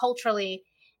culturally.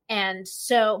 And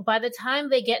so by the time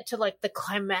they get to like the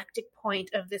climactic point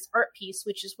of this art piece,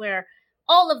 which is where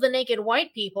all of the naked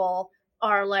white people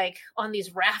are like on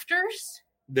these rafters.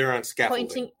 They're on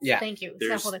scaffolding. Thank you.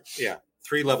 There's, scaffolding. Yeah.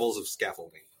 3 levels of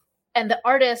scaffolding. And the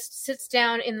artist sits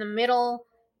down in the middle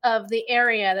of the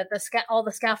area that all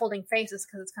the scaffolding faces,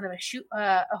 because it's kind of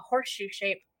a horseshoe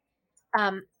shape.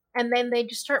 And then they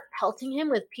just start pelting him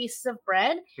with pieces of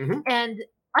bread. And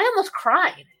I almost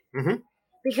cried.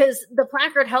 Because the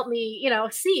placard helped me, you know,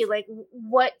 see like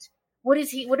what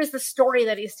is the story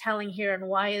that he's telling here, and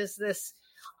why is this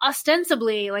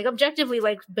ostensibly, like objectively,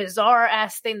 like bizarre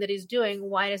ass thing that he's doing?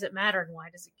 Why does it matter, and why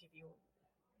does it give you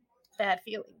bad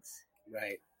feelings?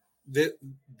 Right.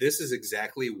 This is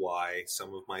exactly why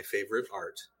some of my favorite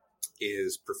art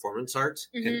is performance art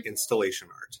and installation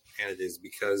art, and it is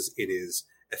because it is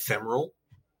ephemeral.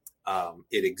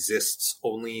 It exists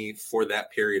only for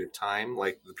that period of time,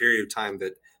 like the period of time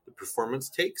that the performance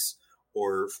takes,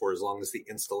 or for as long as the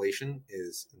installation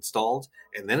is installed,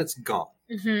 and then it's gone.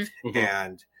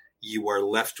 And you are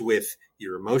left with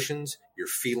your emotions, your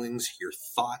feelings, your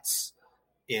thoughts,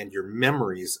 and your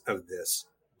memories of this,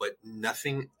 but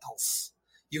nothing else.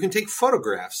 You can take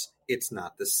photographs. It's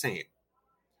not the same.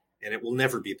 And it will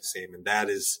never be the same. And that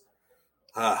is...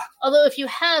 Although if you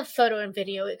have photo and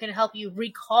video, it can help you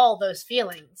recall those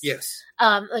feelings. Yes.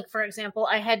 Like, for example,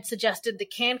 I had suggested the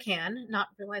Can, not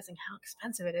realizing how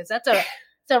expensive it is. It's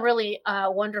a really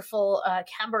wonderful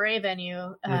cabaret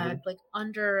venue, like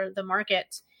under the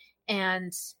market.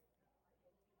 And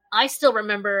I still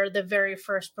remember the very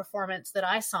first performance that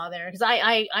I saw there, because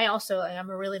I also am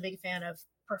a really big fan of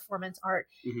performance art.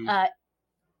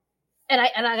 And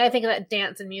I think that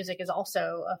dance and music is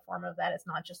also a form of that. It's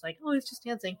not just like, oh, it's just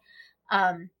dancing.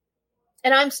 And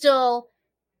I'm still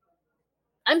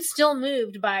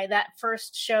moved by that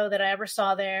first show that I ever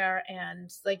saw there, and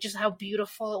like just how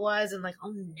beautiful it was, and like,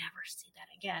 I'll never see that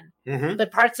again.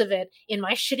 But parts of it in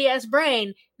my shitty ass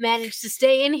brain managed to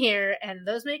stay in here, and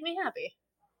those make me happy.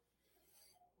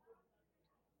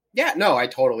 Yeah, no, I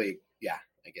get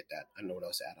that. I don't know what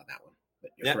else to add on that one,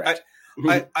 but you're correct.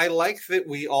 I like that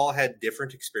we all had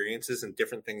different experiences and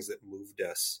different things that moved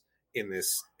us in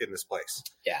this place.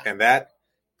 Yeah.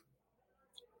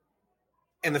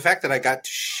 And the fact that I got to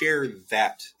share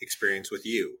that experience with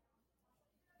you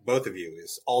both of you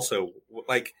is also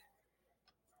like,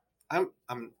 I'm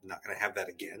not going to have that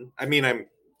again. I mean, I'm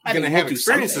going to have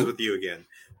experiences with you again,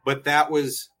 but that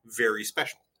was very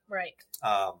special. Right.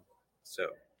 So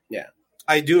yeah,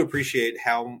 I do appreciate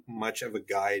how much of a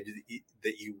guide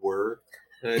that you were,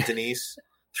 Denise,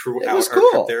 throughout our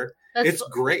trip there. It's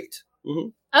great. Mm-hmm.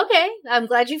 Okay, I'm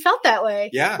glad you felt that way.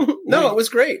 Yeah. No, it was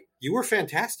great. You were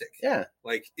fantastic. Yeah.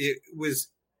 Like it was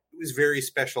very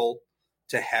special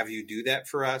to have you do that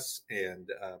for us. And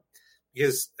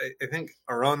because I think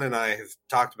Aaron and I have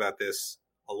talked about this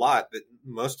a lot, that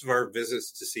most of our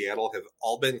visits to Seattle have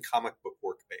all been comic book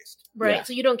work based. Right. Yeah.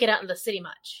 So you don't get out in the city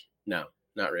much. No,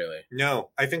 not really.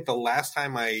 No, I think the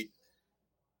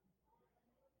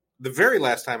very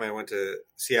last time I went to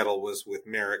Seattle was with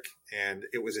Merrick, and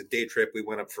it was a day trip. We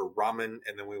went up for ramen,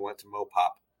 and then we went to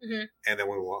Mopop, and then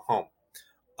we went home.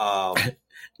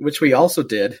 Which we also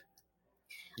did.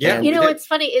 Yeah. You know what's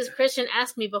funny is Christian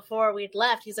asked me before we'd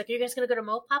left. He's like, "Are you guys going to go to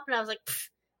Mopop?" And I was like,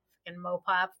 "Fucking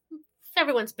Mopop!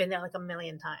 Everyone's been there like a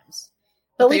million times."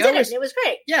 But we did it, and it was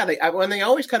great. Yeah, they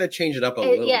always kind of change it up a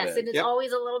little bit. Yes, and it's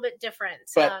always a little bit different.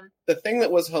 But the thing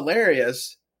that was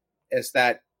hilarious is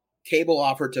that Cable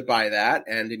offered to buy that,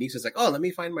 and Denise is like, "Oh, let me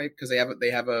find my," because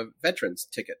they have a veterans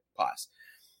ticket pass,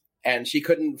 and she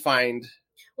couldn't find.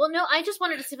 Well, no, I just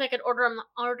wanted to see if I could order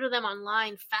them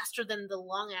online faster than the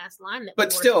long ass line.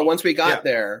 But still, once we got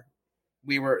there,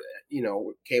 we were,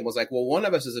 Cable's like, "Well, one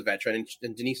of us is a veteran,"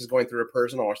 and Denise is going through her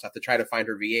personal stuff to try to find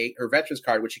her veterans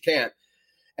card, which she can't.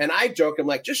 And I joke, I'm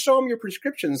like, "Just show them your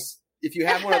prescriptions. If you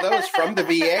have one of those from the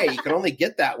VA, you can only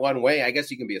get that one way. I guess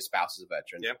you can be a spouse as a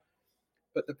veteran." Yep.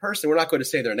 But the person, we're not going to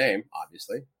say their name,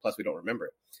 obviously. Plus, we don't remember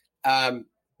it.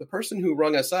 The person who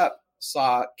rung us up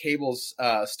saw Cable's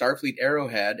Starfleet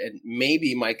Arrowhead and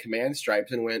maybe my command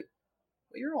stripes and went,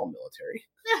 "Well, you're all military.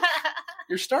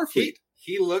 You're Starfleet."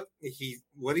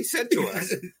 What he said to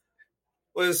us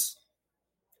was,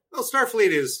 "Well,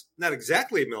 Starfleet is not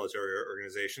exactly a military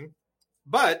organization,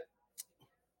 but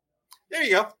there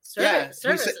you go." Service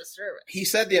is service. He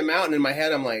said the amount, and in my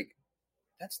head, I'm like,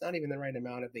 that's not even the right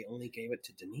amount if they only gave it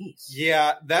to Denise.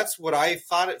 Yeah, that's what I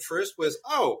thought at first was,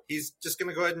 he's just going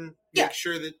to go ahead and make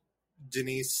sure that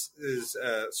Denise's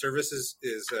service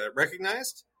is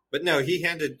recognized. But no, he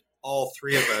handed all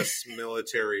three of us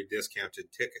military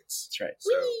discounted tickets. That's right.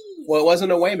 So, well, it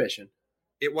wasn't a away mission.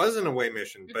 It was an away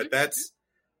mission, but that's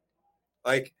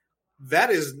like,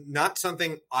 that is not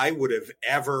something I would have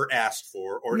ever asked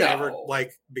for or ever,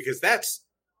 like, because that's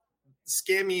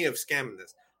scammy of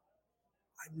scamminess.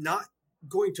 I'm not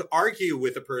going to argue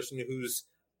with a person who's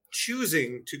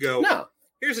choosing to go, "No,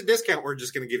 here's a discount we're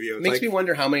just going to give you." It makes me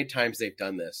wonder how many times they've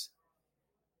done this.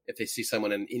 If they see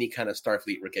someone in any kind of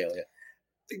Starfleet regalia.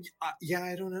 Yeah,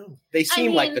 I don't know. They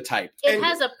seem like the type. It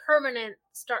has a permanent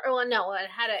star. Oh, no,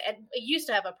 it used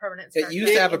to have a permanent star. It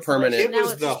used to have a permanent. It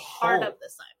was the part of the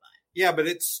sci-fi. Yeah, but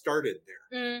it started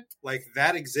there. Like,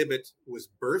 that exhibit was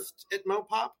birthed at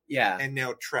Mopop. Yeah. And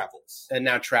now travels.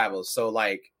 So,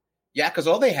 like, yeah, because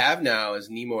all they have now is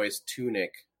Nimoy's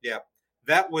tunic. Yeah,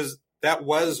 that was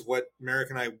what Merrick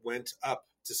and I went up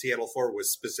to Seattle for, was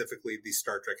specifically the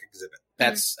Star Trek exhibit.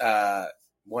 That's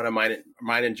one of mine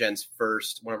and Jen's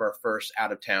one of our first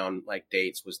out of town like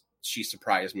dates was she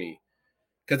surprised me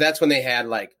because that's when they had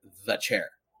like the chair,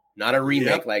 not a remake.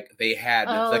 Yep. Like they had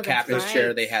the captain's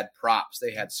chair, they had props,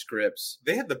 they had scripts,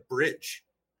 they had the bridge.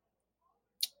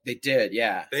 They did,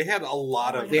 yeah. They had a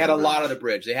lot of. They had a lot of the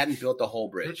bridge. They hadn't built the whole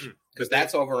bridge because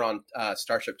that's over on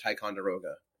Starship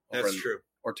Ticonderoga. That's true.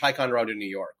 Or Ticonderoga, New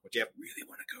York, which I really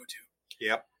want to go to.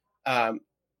 Yep.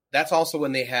 That's also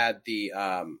when they had the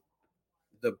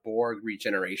Borg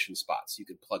regeneration spots you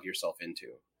could plug yourself into.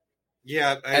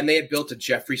 Yeah, and they had built a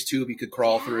Jeffries tube you could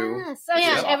crawl through. So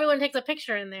everyone takes a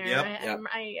picture in there. Yep.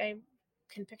 I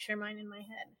can picture mine in my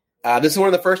head. This is one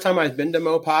of the first time I've been to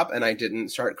Mopop, and I didn't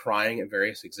start crying at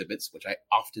various exhibits, which I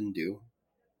often do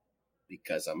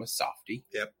because I'm a softie.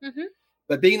 Yep. Mm-hmm.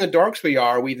 But being the dorks we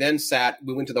are, we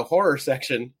went to the horror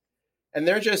section, and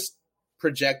they're just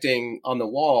projecting on the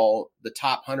wall the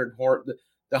top 100 the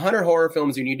 100 horror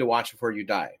films you need to watch before you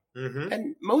die. Mm-hmm.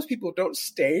 And most people don't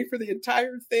stay for the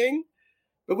entire thing,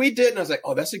 but we did, and I was like,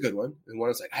 "Oh, that's a good one." And one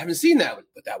was like, "I haven't seen that one.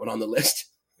 Put that one on the list."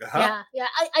 Uh-huh. Yeah.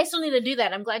 I still need to do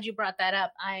that. I'm glad you brought that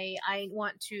up. I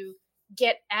want to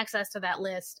get access to that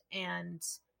list, and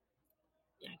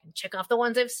I can check off the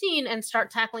ones I've seen and start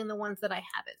tackling the ones that I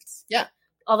haven't. Yeah.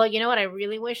 Although, you know what I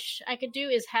really wish I could do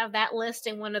is have that list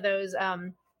in one of those. I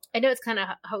know it's kind of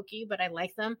hokey, but I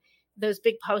like them. Those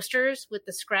big posters with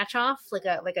the scratch off, like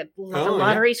a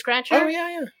lottery scratcher. Oh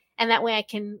yeah. And that way I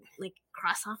can like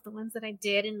cross off the ones that I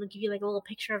did and give you like a little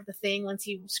picture of the thing once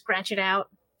you scratch it out.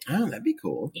 Oh, that'd be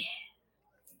cool.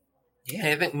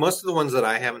 Yeah, I think most of the ones that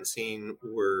I haven't seen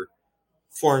were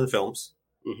foreign films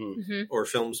or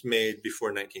films made before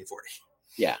 1940.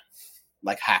 Yeah,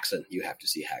 like Haxan. You have to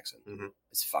see Haxan. Mm-hmm.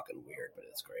 It's fucking weird, but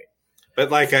it's great.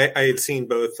 But like I had seen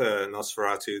both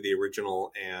Nosferatu, the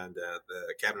original, and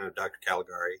the Cabinet of Dr.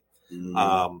 Caligari.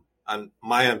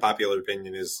 My unpopular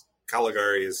opinion is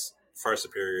Caligari is far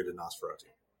superior to Nosferatu.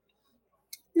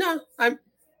 No,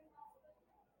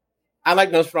 I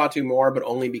like Nosferatu more, but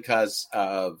only because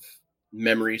of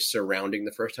memories surrounding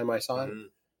the first time I saw it.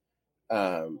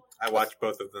 I watched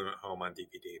both of them at home on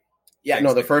DVD. Yeah,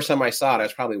 the first time I saw it, I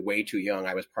was probably way too young.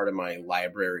 I was part of my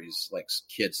library's like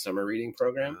kids summer reading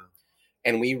program,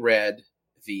 and we read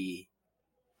the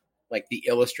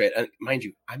illustrated. And mind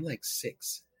you, I'm like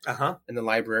 6, and the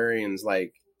librarian's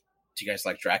like, "Do you guys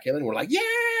like Dracula?" And we're like,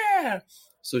 "Yeah."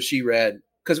 So she read,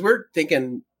 because we're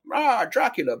thinking,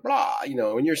 Dracula, blah.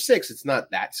 When you're 6, it's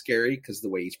not that scary because the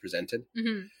way he's presented.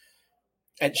 Mm-hmm.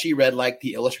 And she read like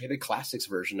the illustrated classics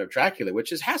version of Dracula, which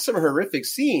has some horrific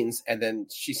scenes. And then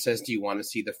she says, "Do you want to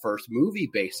see the first movie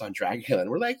based on Dracula?"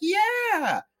 And we're like,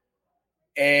 "Yeah."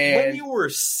 And when you were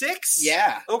 6?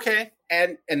 Yeah. Okay.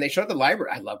 And they showed the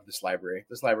library. I love this library.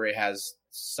 This library has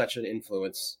such an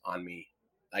influence on me.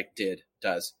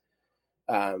 Does.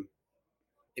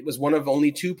 It was one of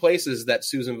only 2 places that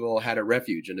Susanville had a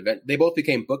refuge. And they both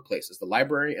became book places, the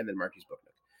library and then Marky's Book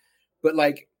Nook. But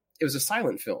like, it was a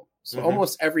silent film. So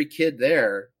almost every kid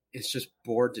there is just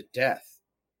bored to death.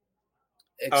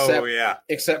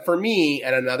 Except for me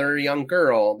and another young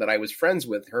girl that I was friends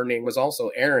with. Her name was also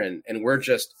Erin. And we're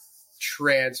just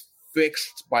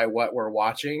transfixed by what we're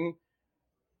watching.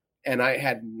 And I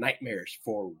had nightmares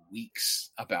for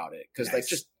weeks about it. Because like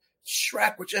just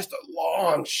Shrek with just the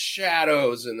long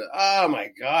shadows. And oh my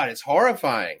God, it's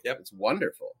horrifying. Yep. It's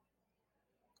wonderful.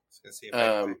 I was going to see if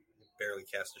I can barely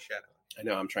cast a shadow. I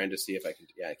know. I'm trying to see if I can.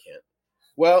 Yeah, I can't.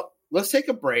 Well, let's take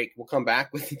a break. We'll come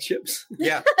back with the chips.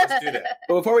 Yeah, let's do that.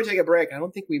 But before we take a break, I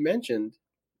don't think we mentioned,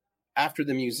 after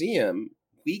the museum,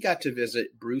 we got to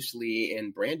visit Bruce Lee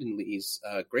and Brandon Lee's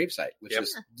gravesite, which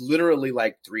is literally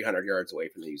like 300 yards away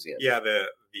from the museum. Yeah, on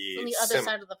the other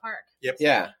side of the park. Yep.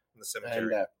 Yeah. In the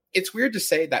cemetery. And it's weird to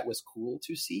say that was cool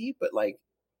to see, but like,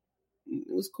 it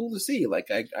was cool to see.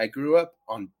 Like, I grew up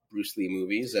on Bruce Lee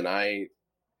movies, and I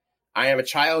am a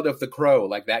child of The Crow.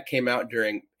 Like, that came out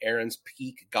during Aaron's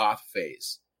peak goth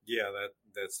phase. Yeah,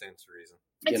 that stands to reason.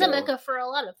 It's a mecca for a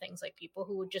lot of things, like people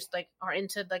who just like are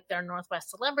into like their Northwest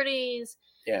celebrities,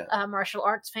 martial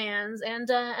arts fans, and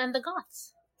the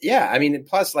goths. Yeah, I mean,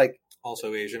 plus like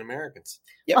also Asian Americans.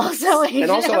 Yep. Also Asian.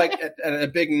 And also like a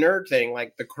big nerd thing.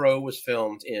 Like, The Crow was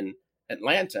filmed in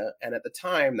Atlanta, and at the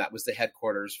time that was the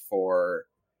headquarters for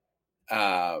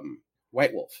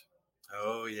White Wolf.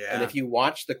 Oh, yeah. And if you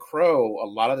watch The Crow, a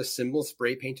lot of the symbols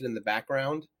spray painted in the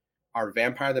background are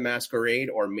Vampire the Masquerade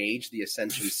or Mage the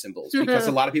Ascension symbols. Because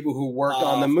a lot of people who worked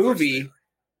on the movie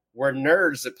were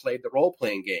nerds that played the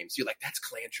role-playing games. You're like, that's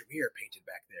Clan Tremere painted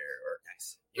back there. Or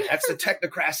that's the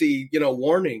technocracy,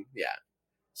 warning. Yeah.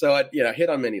 So it, hit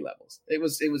on many levels. It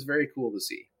was very cool to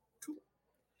see. Cool.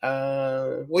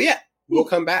 We'll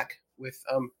come back with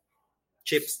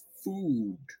chips.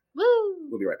 Food. Woo!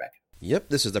 We'll be right back. Yep,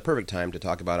 this is the perfect time to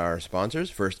talk about our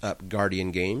sponsors. First up, Guardian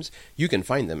Games. You can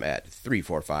find them at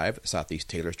 345 Southeast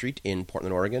Taylor Street in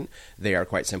Portland, Oregon. They are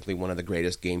quite simply one of the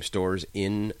greatest game stores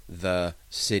in the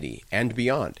city and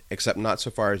beyond, except not so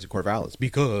far as Corvallis,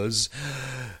 because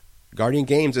Guardian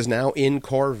Games is now in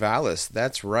Corvallis.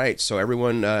 That's right. So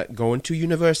everyone going to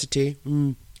university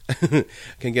can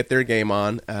get their game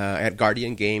on at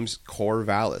Guardian Games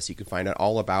Corvallis. You can find out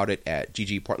all about it at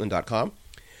ggportland.com.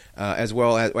 As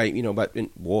well as,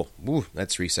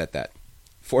 let's reset that.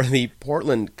 For the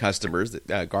Portland customers,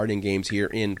 Guardian Games here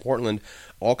in Portland,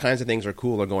 all kinds of things are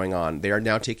cool are going on. They are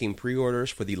now taking pre-orders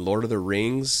for the Lord of the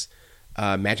Rings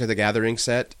Magic the Gathering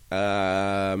set.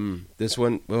 This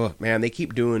one, they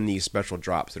keep doing these special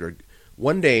drops that are,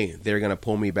 one day they're going to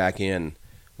pull me back in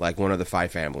like one of the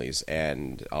 5 families,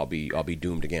 and I'll be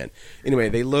doomed again. Anyway,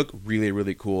 they look really,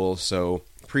 really cool, so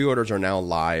pre-orders are now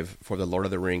live for the Lord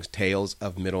of the Rings Tales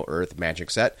of Middle-earth Magic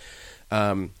set.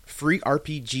 Free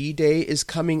RPG Day is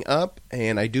coming up,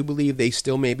 and I do believe they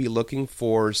still may be looking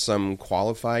for some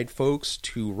qualified folks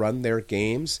to run their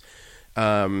games.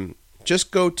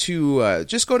 Just go to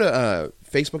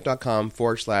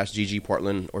facebook.com/GG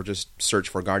Portland, or just search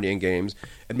for Guardian Games,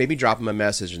 and maybe drop them a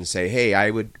message and say, hey,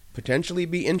 I would potentially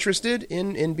be interested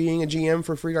in being a GM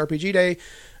for Free RPG Day.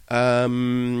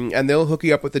 And they'll hook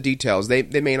you up with the details. They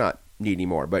may not need any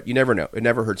more, but you never know. It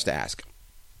never hurts to ask.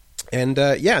 And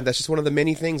that's just one of the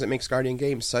many things that makes Guardian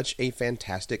Games such a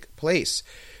fantastic place.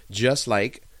 Just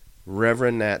like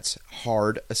Reverend Nat's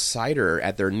Hard Cider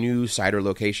at their new cider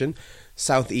location,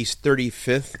 Southeast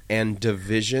 35th and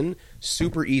Division.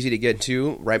 Super easy to get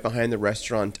to, right behind the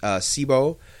restaurant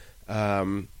Sibo.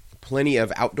 Plenty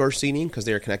of outdoor seating because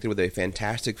they are connected with a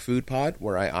fantastic food pod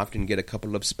where I often get a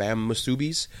couple of spam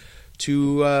musubis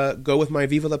to go with my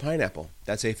Viva la Pineapple.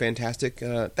 That's a fantastic,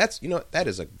 that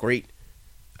is a great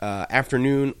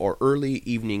afternoon or early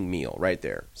evening meal right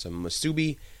there. Some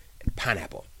musubi and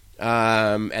pineapple.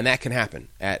 And that can happen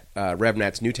at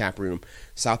RevNat's new tap room,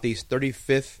 Southeast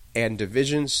 35th and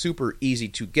Division. Super easy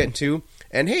to get to.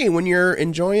 And hey, when you're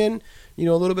enjoying, a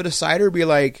little bit of cider, be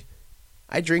like,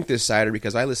 I drink this cider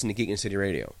because I listen to Geek in the City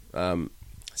Radio.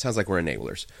 Sounds like we're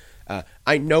enablers.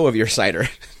 I know of your cider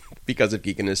because of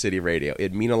Geek in the City Radio.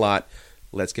 It'd mean a lot.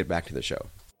 Let's get back to the show.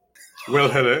 Well,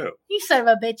 hello. You son of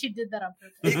a bitch! You did that on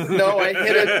purpose. No, I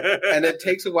hit it, and it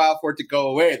takes a while for it to go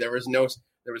away. There was no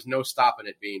stopping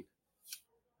it, Bean.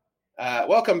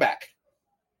 Welcome back.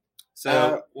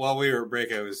 So while we were at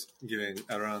break, I was giving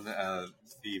around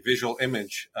the visual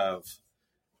image of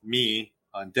me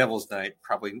on Devil's Night,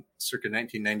 probably circa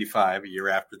 1995, a year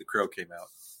after The Crow came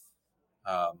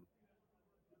out,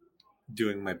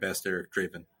 doing my best Eric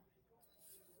Draven.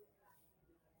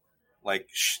 Like,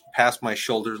 past my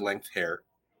shoulder length hair,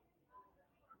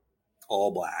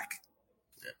 all black,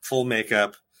 full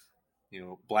makeup,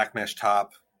 black mesh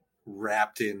top,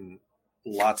 wrapped in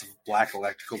lots of black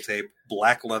electrical tape,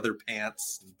 black leather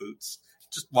pants and boots,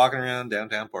 just walking around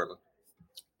downtown Portland.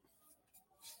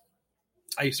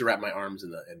 I used to wrap my arms in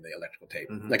the electrical tape.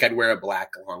 Mm-hmm. Like I'd wear a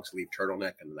black long sleeve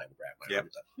turtleneck and then I would wrap my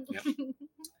arms up. Yep.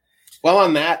 Well,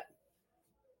 on that,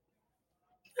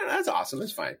 that's awesome.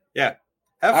 That's fine. Yeah.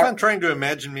 Have fun trying to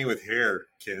imagine me with hair,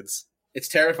 kids. It's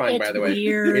terrifying, by the way.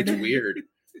 It's weird.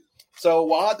 So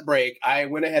while at the break, I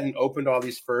went ahead and opened all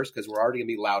these first because we're already going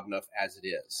to be loud enough as it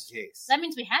is. Yes. That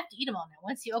means we have to eat them all now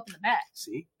once you open the bag.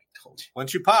 See? I told you.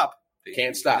 Once you pop, you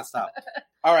can't stop.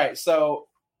 All right, so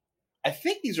I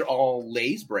think these are all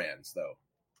Lay's brands, though.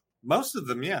 Most of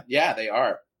them, yeah. Yeah, they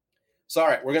are. So, all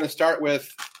right, we're going to start with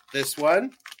this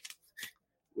one,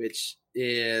 which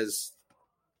is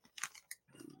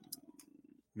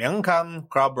Myungkan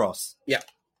Crab Roast. Yeah.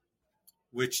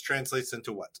 Which translates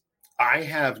into what? I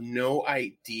have no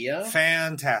idea.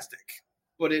 Fantastic.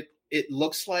 But it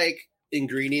looks like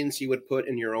ingredients you would put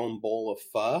in your own bowl of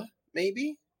pho,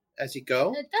 maybe, as you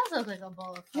go. It does look like a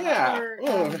bowl of pho. Yeah.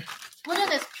 What are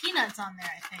those peanuts on there,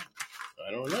 I think?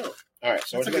 I don't know. All right,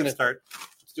 so we're going to start.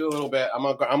 Let's do a little bit. I'm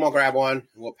gonna grab one, and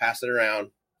we'll pass it around.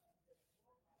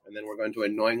 And then we're going to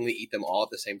annoyingly eat them all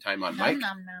at the same time on mic.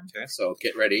 Nom, nom. Okay. So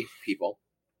get ready, people.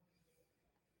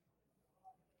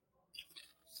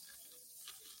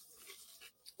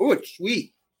 Oh, it's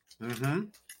sweet. Mm-hmm.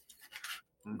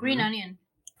 Mm-hmm. Green onion.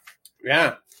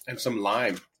 Yeah, and some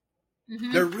lime.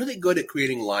 Mm-hmm. They're really good at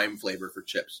creating lime flavor for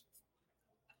chips.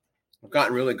 I've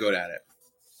gotten really good at it.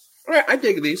 All right, I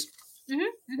dig these. Mm-hmm.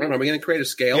 Mm-hmm. I don't know, are we going to create a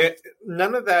scale? Yeah,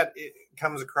 none of that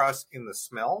comes across in the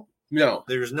smell. No.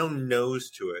 There's no nose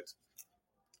to it.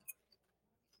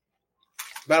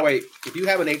 By the way, if you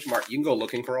have an H Mart, you can go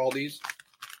looking for all these.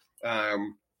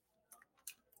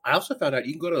 I also found out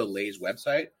you can go to the Lay's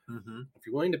website. Mm-hmm. If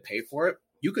you're willing to pay for it,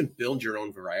 you can build your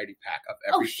own variety pack of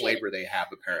every flavor they have,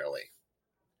 apparently.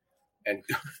 And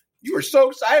you were so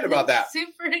excited about that.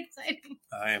 Super exciting.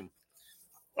 I am.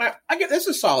 I give this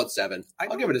a solid 7.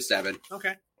 I'll give it a 7.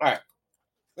 Okay. All right.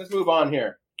 Let's move on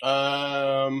here.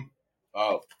 Now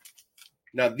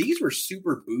these were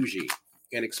super bougie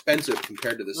and expensive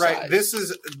compared to the size. Right.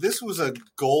 This was a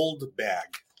gold bag.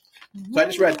 So I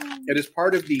just read it is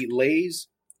part of the Lay's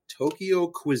Tokyo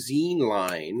Cuisine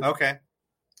line. Okay.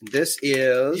 This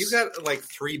is You got like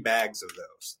 3 bags of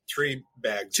those. 3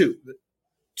 bags. 2.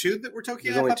 2 that were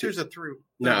Tokyo? There's only 2. There's a 3.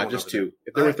 No, just 2.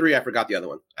 If there were 3, I forgot the other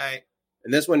one. All right.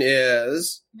 And this one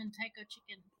is Mentaiko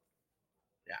chicken.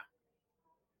 Yeah.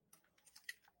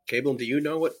 Cable, do you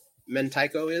know what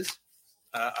mentaiko is?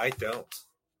 I don't.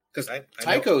 Because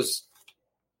taiko's...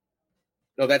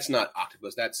 No, that's not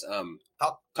octopus. That's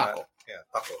taco. Yeah,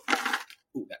 taco.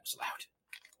 Ooh, that was loud.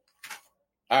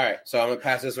 All right, so I'm going to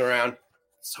pass this around.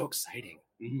 It's so exciting.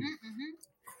 Mm-hmm.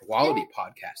 Mm-hmm. Quality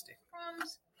podcasting.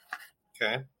 Crumbs.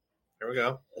 Okay, here we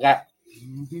go. Yeah.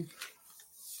 Mm-hmm.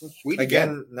 Sweet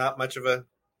again, not much of a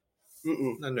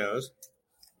nose.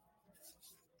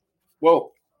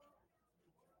 Whoa.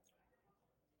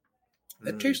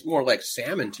 That tastes more like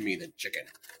salmon to me than chicken.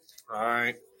 All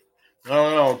right. I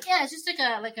don't know. Yeah, it's just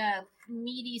like a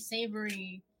meaty,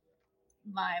 savory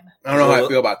vibe. I don't know how I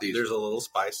feel about these. There's a little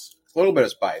spice. A little bit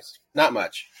of spice. Not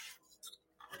much.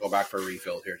 Go back for a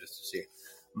refill here just to see.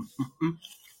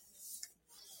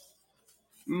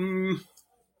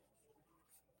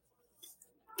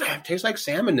 It tastes like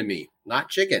salmon to me, not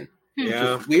chicken.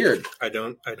 Yeah, It's weird. I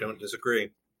don't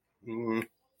disagree. It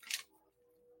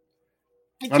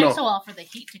takes a while for the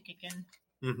heat to kick in.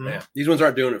 Mm-hmm. Yeah, these ones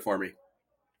aren't doing it for me.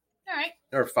 All right.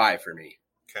 They're 5 for me.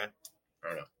 Okay. I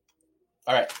don't know.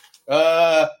 All right.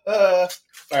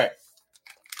 All right.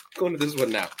 Going to this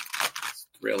one now.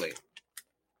 Really.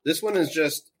 This one is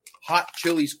just hot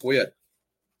chili squid.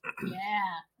 Yeah,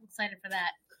 excited for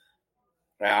that.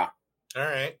 Yeah. All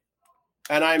right.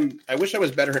 And I wish I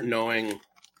was better at knowing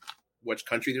which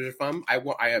country these are from. I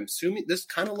am assuming this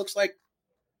kind of looks like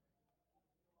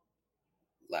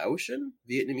Laotian,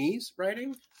 Vietnamese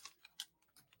writing.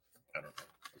 I don't know.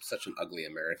 I'm such an ugly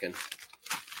American.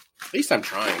 At least I'm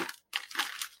trying.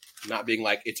 Not being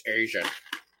like, it's Asian.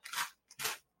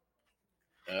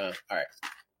 All right.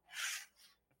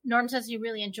 Norm says he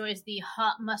really enjoys the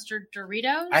hot mustard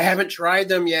Doritos. I haven't tried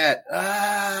them yet.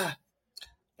 I've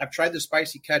tried the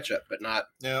spicy ketchup, but not.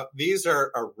 Now, these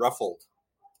are ruffled.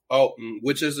 Oh,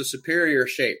 which is the superior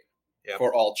shape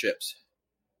for all chips.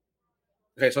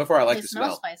 Okay, so far I like the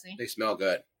smell. Spicy. They smell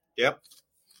good. Yep.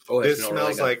 Oh, This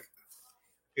smells really like.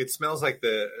 It smells like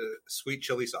the sweet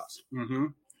chili sauce.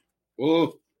 Mm-hmm.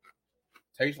 Ooh.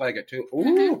 Tastes like it too. Ooh.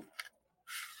 Mm-hmm.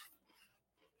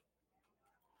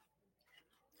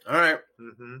 All right.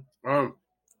 Mm-hmm.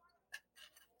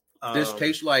 This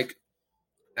tastes like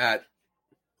at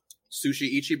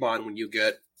Sushi Ichiban when you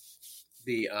get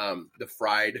the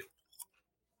fried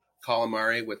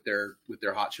calamari with their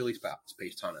hot chili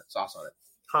paste on it, sauce on it.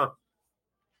 Huh.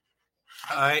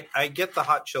 I get the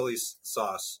hot chili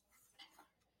sauce.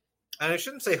 And I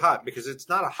shouldn't say hot because it's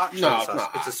not a hot chili sauce.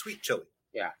 It's a sweet chili.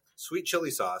 Yeah. Sweet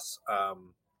chili sauce.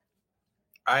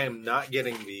 I am not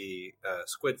getting the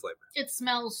squid flavor. It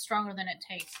smells stronger than it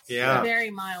tastes. Yeah. It's a very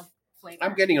mild flavor.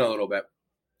 I'm getting it a little bit.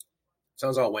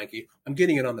 Sounds all wanky. I'm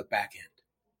getting it on the back end.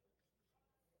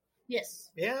 Yes.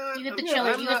 Yeah. You get the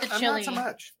chili. You get the chili. Not so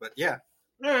much, but yeah.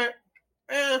 All right.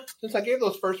 Since I gave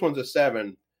those first ones a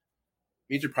 7,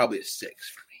 these are probably a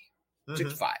 6 for me.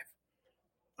 6,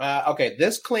 5. Okay,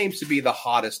 this claims to be the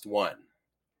hottest one.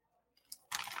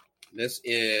 This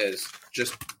is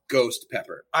just ghost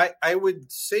pepper. I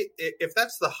would say if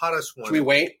that's the hottest one. Should we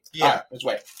wait? Yeah. All right, let's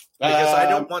wait. Because I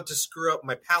don't want to screw up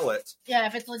my palate. Yeah,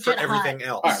 if it's legit for everything hot.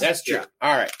 else. All right, that's true. Yeah.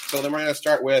 All right, so then we're going to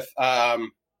start with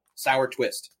sour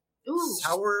twist. Ooh.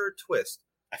 Sour twist.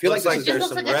 I feel Looks like like this It is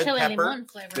just there's looks some like a red chili pepper. limon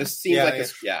flavor, this seems Yeah, like yeah.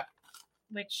 yeah.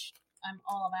 which I'm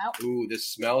all about. Ooh, this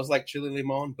smells like chili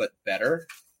limon, but better,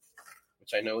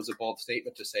 which I know is a bold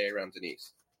statement to say around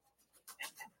Denise.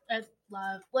 I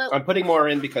love. Well, I'm putting more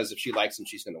in because if she likes them,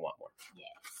 she's going to want more. yes.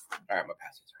 All right, I'm going to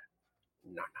pass these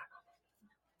around. No.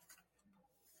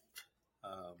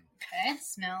 Okay,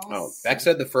 smells. Oh, Beck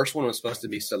said the first one was supposed to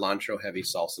be cilantro heavy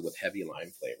salsa with heavy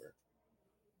lime flavor.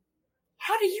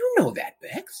 How do you know that,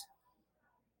 Bex?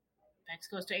 Bex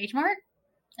goes to H Mart,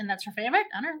 and that's her favorite.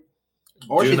 I don't know.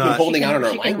 Or Do she's been not- holding out on her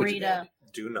She can language. read again.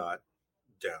 Do not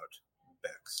doubt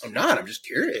Bex. I'm not. I'm just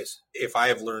curious. If I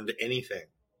have learned anything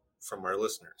from our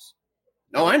listeners,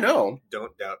 No, I know.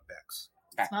 don't doubt Bex.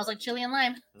 Smells like chili and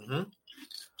lime. Mm-hmm.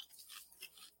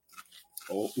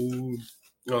 Oh,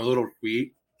 a little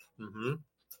sweet. Mm-hmm.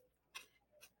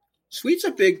 Sweet's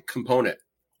a big component.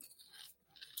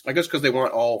 I guess because they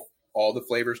want all the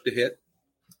flavors to hit.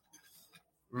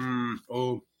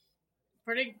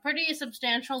 Pretty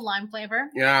substantial lime flavor.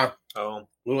 Yeah. Oh,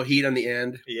 Little heat on the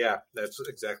end. yeah. That's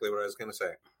exactly what I was going to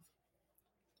say.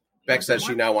 Bex says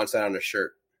she now wants that on her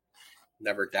shirt.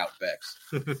 Never doubt Bex.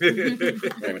 I'm going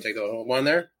to take the little one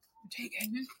there. Take it.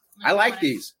 Mm-hmm. I like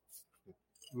these.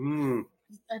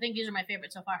 I think these are my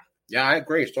favorite so far. Yeah, I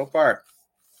agree so far.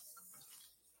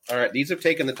 All right, these have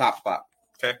taken the top spot.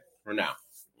 Okay. For now.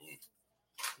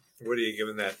 What are you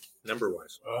giving that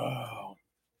number-wise? Oh.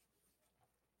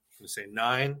 You say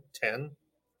 9, 10?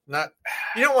 Not.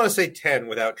 You don't want to say 10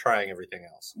 without trying everything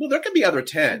else. Well, there could be other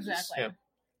 10s. Exactly.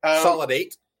 Yeah. Solid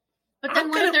 8. But then I'm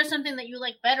what gonna- if there's something that you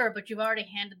like better, but you've already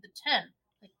handed the 10?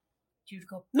 Like, do you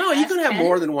go No, you past can have 10?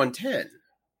 more than 110.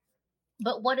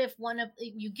 But what if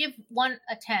you give one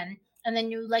a 10, and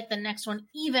then you like the next one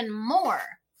even more,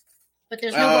 but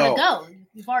there's nowhere to go.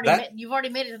 You've already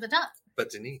made it to the top.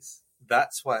 But Denise,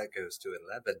 that's why it goes to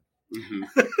 11.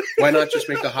 Mm-hmm. Why not just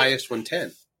make the highest one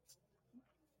 10?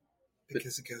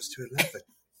 Because it goes to 11.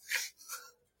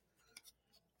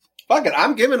 Fuck it,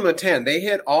 I'm giving them a 10. They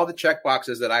hit all the check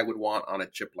boxes that I would want on a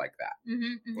chip like that.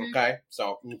 Mm-hmm. Okay,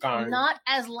 so Not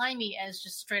as limey as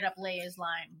just straight up Lay's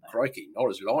lime. But crikey,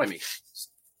 notice limey.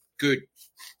 Good.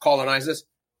 Colonize this.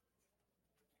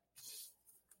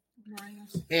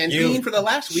 And Dean, for the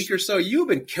last week or so, you've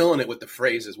been killing it with the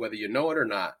phrases, whether you know it or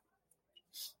not.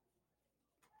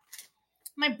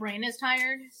 My brain is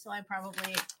tired, so I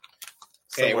probably...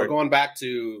 Okay, we're going back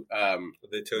to...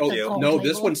 the Tokyo. no,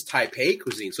 this one's Taipei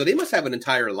cuisine, so they must have an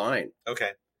entire line.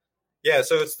 Okay. Yeah,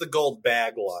 so it's the gold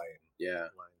bag line. Yeah.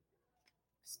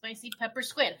 Spicy pepper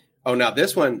squid. Oh, now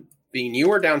this one, Dean, you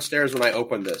were downstairs when I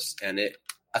opened this, and it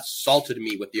assaulted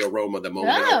me with the aroma the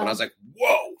moment it opened. I was like,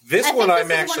 whoa! This I one think I'm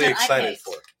this is the actually one that I excited picked.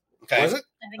 for. Okay. Was it?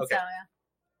 I think Okay. so,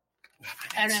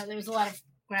 yeah. I don't know. There was a lot of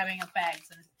grabbing of bags.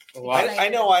 And I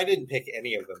know I didn't pick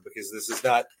any of them because this is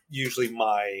not usually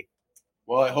my...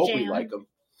 Well, I hope we Jam. like them.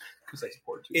 Because I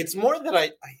support you. It's more that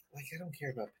I don't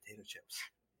care about potato chips.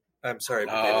 I'm sorry,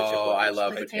 potato chip. Oh, I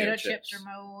love potato chips are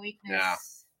my weakness. Yeah.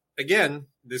 Again,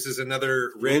 this is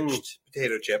another ridged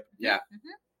potato chip. Yeah. Mm-hmm.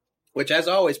 Which, as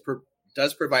always,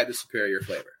 does provide the superior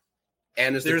flavor.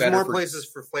 And is There's more places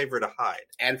for flavor to hide.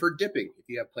 And for dipping, if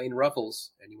you have plain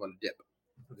Ruffles and you want to dip.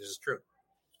 This is true.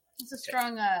 It's a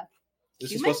strong...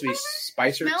 This is supposed to be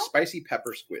spicy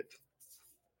pepper squid.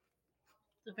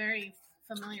 It's a very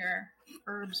familiar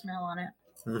herb smell on it.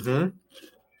 Mm-hmm.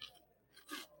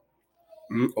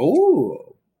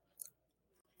 Oh.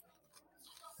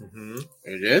 Mm-hmm.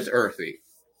 It is earthy.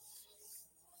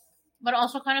 But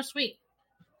also kind of sweet.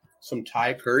 Some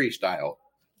Thai curry style.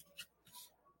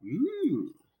 Mmm.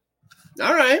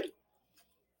 All right.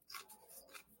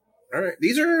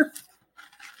 These are...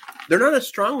 They're not as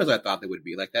strong as I thought they would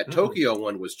be. Like that Tokyo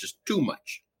one was just too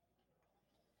much.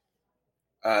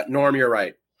 Norm, you're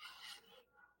right.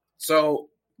 So...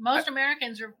 Most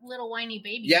Americans are little whiny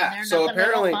babies. Yeah, and they're so not, they don't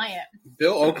apparently buy it.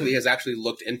 Bill Oakley has actually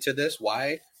looked into this.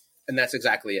 Why? And that's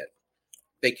exactly it.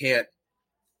 They can't...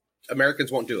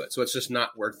 Americans won't do it. So it's just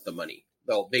not worth the money.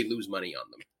 They lose money on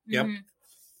them. Yep. Mm-hmm.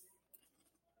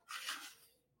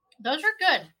 Those are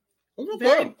good. Those are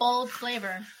Very good. bold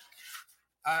flavor.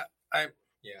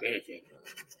 Yeah.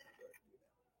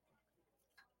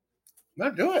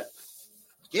 Not do it.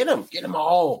 Get them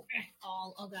all.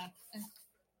 Oh god.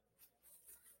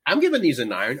 I'm giving these a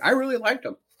 9. I really liked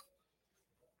them.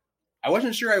 I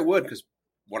wasn't sure I would because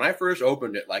when I first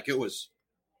opened it, like it was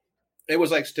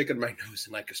like sticking my nose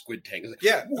in like a squid tank. Like,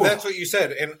 Yeah, whoa. that's what you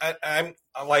said. And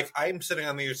I'm sitting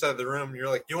on the other side of the room. And you're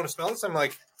like, "You want to smell this?" I'm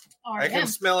like, I can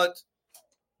smell it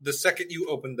the second you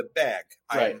open the bag.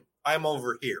 Right. I'm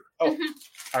over here. Oh,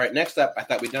 all right. Next up, I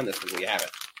thought we'd done this, but we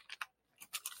haven't.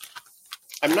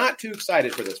 I'm not too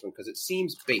excited for this one because it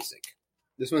seems basic.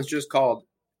 This one's just called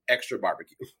Extra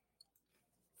Barbecue.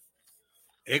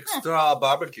 Extra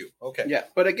barbecue. Okay. Yeah,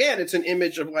 but again, it's an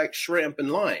image of like shrimp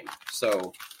and lime.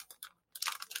 So,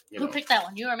 Who picked that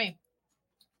one? You or me?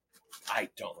 I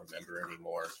don't remember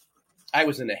anymore. I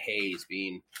was in a haze,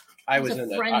 Bean. I was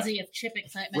in a frenzy of chip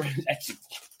excitement.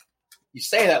 You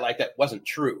say that like that wasn't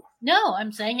true. No,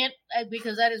 I'm saying it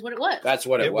because that is what it was. That's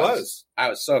what it was. I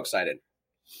was so excited.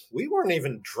 We weren't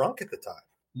even drunk at the time.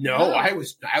 No, I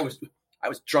was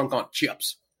drunk on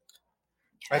chips.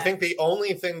 I think the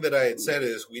only thing that I had said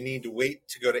is we need to wait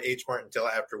to go to H Mart until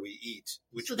after we eat,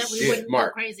 which so that we did. wouldn't go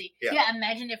crazy. Yeah.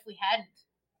 Imagine if we hadn't.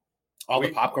 All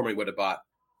the popcorn we would have bought.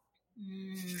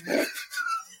 I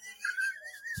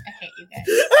hate you guys.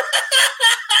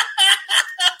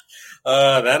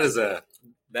 That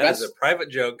is a private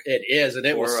joke. It is, and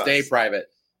it will stay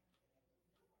private.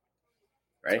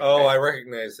 Right? Oh, I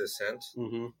recognize this scent.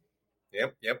 Mm-hmm.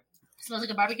 Yep. It smells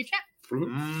like a barbecue chip.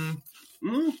 Mm-hmm.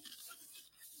 Mm-hmm.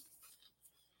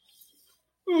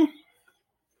 Mm.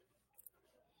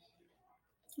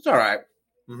 It's all right.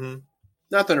 Mm-hmm.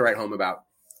 Nothing to write home about.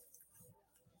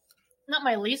 Not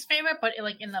my least favorite, but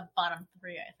like in the bottom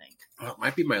 3, I think. Well, it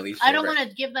might be my least favorite. I don't want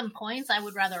to give them points. I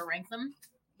would rather rank them,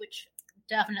 which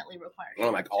definitely requires.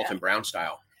 Well, like Alton Brown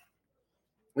style.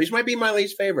 These might be my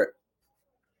least favorite.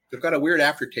 They've got a weird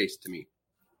aftertaste to me.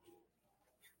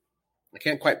 I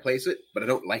can't quite place it, but I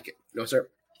don't like it. No, sir.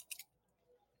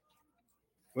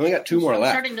 We only got 2 more left.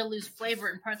 I'm starting to lose flavor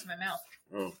in parts of my mouth.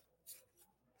 Oh.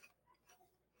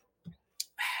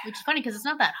 Which is funny because it's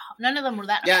not that hot. None of them were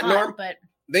that hot, Norm, but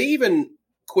they even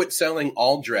quit selling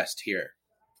all dressed here.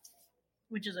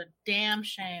 which is a damn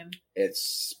shame.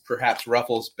 It's perhaps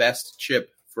Ruffles' best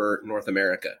chip for North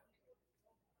America.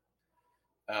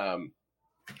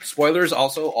 Spoilers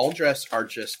also, all dressed are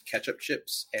just ketchup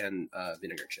chips and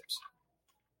vinegar chips.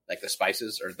 Like the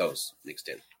spices are those mixed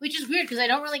in. Which is weird because I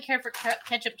don't really care for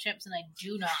ketchup chips and I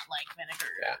do not like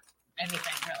vinegar. Yeah.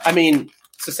 Anything really. I mean,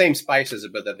 it's the same spices,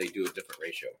 but that they do a different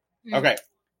ratio. Mm. Okay.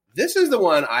 This is the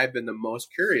one I've been the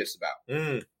most curious about.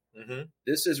 Mm-hmm.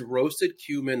 This is roasted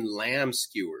cumin lamb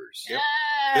skewers. Yep.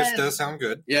 Yes. This does sound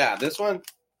good. Yeah, this one.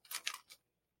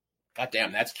 God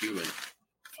damn, that's cumin.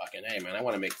 Fucking hey, man, I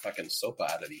want to make fucking sopa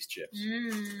out of these chips.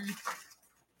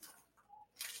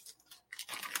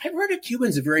 I've heard that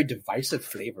cumin's a very divisive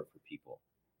flavor for people.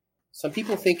 Some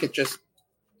people think it just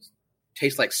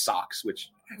tastes like socks,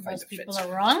 which I find Most people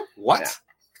offensive. are wrong. What? Yeah.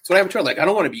 That's what I'm told. Like, I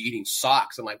don't want to be eating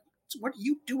socks. I'm like, what do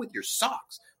you do with your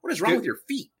socks? What is wrong with your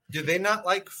feet? Do they not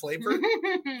like flavor?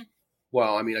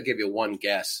 Well, I mean, I'll give you one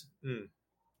guess.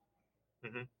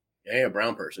 Mm-hmm. Yeah, a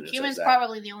brown person. Cumin's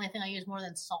probably the only thing I use more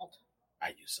than salt. I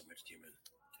use so much cumin.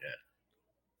 Yeah.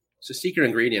 It's a secret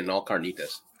ingredient in all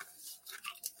carnitas.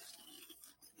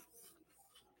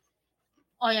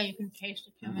 Oh yeah, you can taste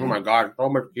the cumin. Oh my god, so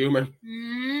much cumin.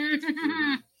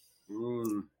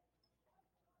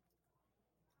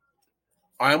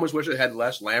 I almost wish it had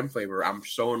less lamb flavor. I'm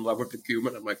so in love with the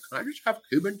cumin. I'm like, can I just have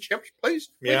cumin chips, please?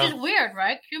 Yeah. Which is weird,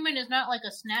 right? Cumin is not like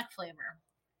a snack flavor.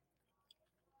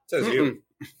 Says you.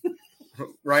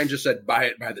 Ryan just said buy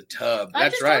it by the tub. I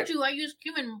That's just right. told you I use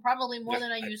cumin probably more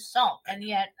than I use salt, and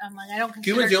yet I'm like I don't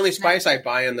consider Cumin's the it only a snack. spice I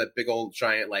buy in the big old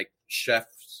giant like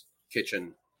chef's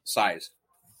kitchen size.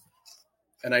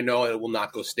 And I know it will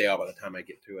not go stale by the time I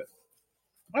get to it.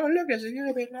 Oh, look, there's a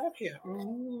little bit left here.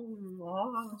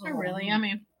 They're really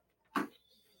yummy.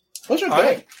 Those are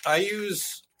good. I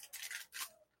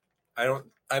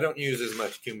don't use as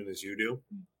much cumin as you do.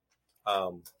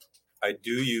 I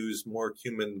do use more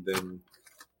cumin than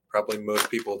probably most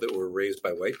people that were raised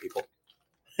by white people.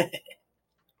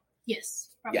 Yes.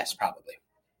 Yes, probably.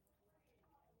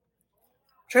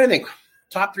 I'm trying to think.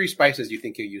 Top 3 spices you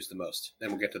think you use the most. Then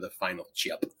we'll get to the final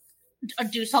chip.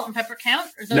 Do salt and pepper count?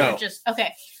 Or those No. are just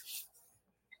okay.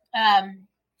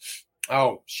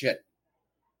 Oh, shit.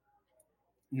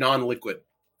 Non-liquid.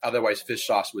 Otherwise, fish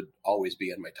sauce would always be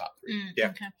in my top 3. Yeah.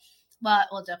 Okay.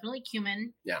 Well, definitely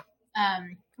cumin. Yeah.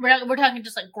 We're talking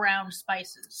just like ground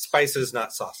spices. Spices,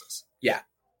 not sauces. Yeah.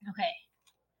 Okay.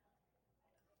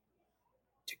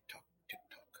 Tick-tock,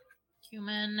 tick-tock.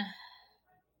 Cumin.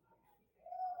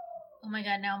 Oh my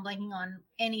god, now I'm blanking on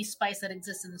any spice that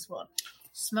exists in this world.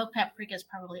 Smoked paprika is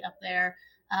probably up there.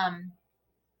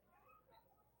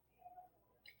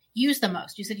 Use the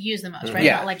most. You said use the most, right?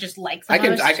 Yeah. Not like just like the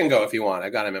most. I can go if you want. I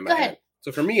got them in my Go head. ahead.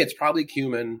 So for me, it's probably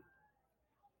cumin.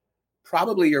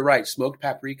 Probably you're right. Smoked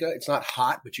paprika. It's not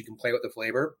hot, but you can play with the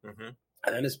flavor. Mm-hmm.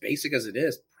 And then as basic as it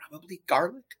is, probably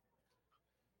garlic.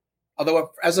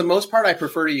 Although, as the most part, I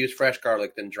prefer to use fresh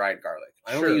garlic than dried garlic.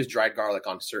 I only use dried garlic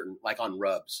on certain, like on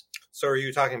rubs. So are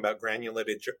you talking about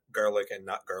granulated garlic and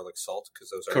not garlic salt? Because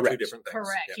those are Correct. two different things.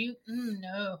 Correct. Yeah.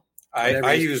 No.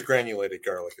 I use granulated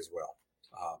garlic as well.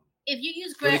 If you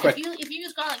use Really if you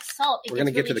use garlic salt, We're gonna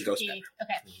gets get really to the ghost tricky.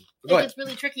 pepper. Okay. Go It ahead. gets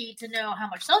really tricky to know how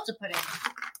much salt to put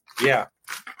in. Yeah.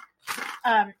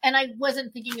 And I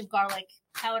wasn't thinking of garlic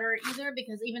powder either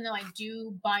because even though I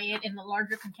do buy it in the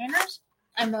larger containers,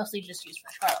 I mostly just use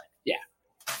fresh garlic.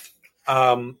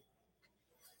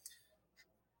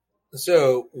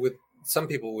 So with some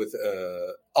people with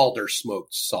Alder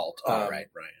smoked salt. All Um, right,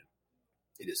 Ryan.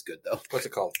 It is good though. what's it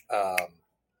called?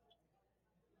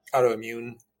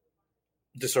 Autoimmune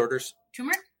disorders.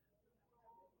 Turmeric?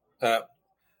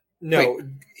 No,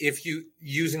 if you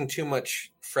using too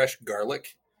much fresh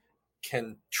garlic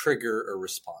can trigger a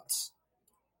response.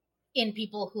 In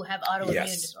people who have autoimmune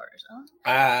Yes. disorders.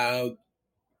 Oh.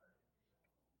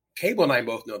 Cable and I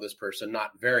both know this person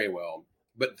not very well,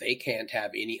 but they can't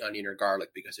have any onion or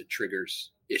garlic because it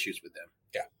triggers issues with them.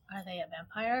 Are they a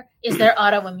vampire? Is there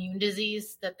autoimmune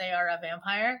disease that they are a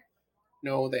vampire?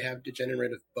 No, they have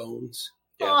degenerative bones.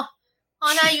 Yeah.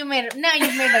 Oh, now you've made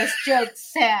us joke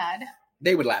sad.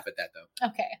 They would laugh at that though.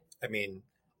 Okay. I mean,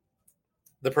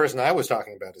 the person I was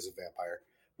talking about is a vampire,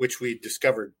 which we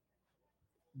discovered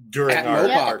during At our,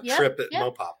 Mopop. our Yeah, trip at yeah.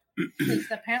 Mopop. Because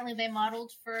apparently they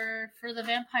modeled for the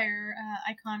vampire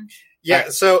icon.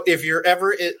 Yeah, so if you're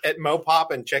ever at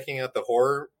Mopop and checking out the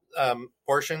horror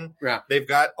portion, Yeah. they've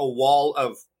got a wall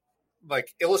of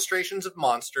like illustrations of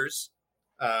monsters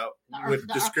with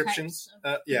the descriptions,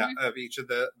 archetypes of each of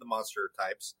the monster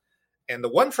types, and the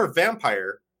one for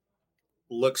vampire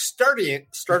looks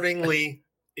startlingly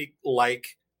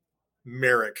like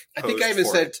Merrick. I think posed I even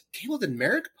for said, it. Cable, did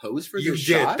Merrick pose for You this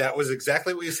did. shot? That was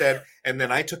exactly what you said. And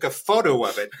then I took a photo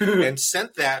of it and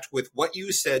sent that with what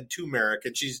you said to Merrick,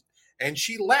 and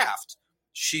she laughed.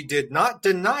 She did not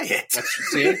deny it.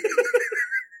 See?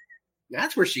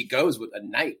 That's where she goes with a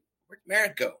knight. Where'd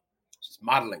Merrick go? She's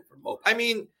modeling for Mopop. I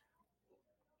mean,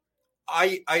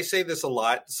 I say this a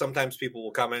lot. Sometimes people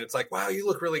will comment. It's like, wow, you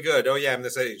look really good. Oh yeah, I'm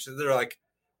this age. So they're like,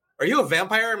 are you a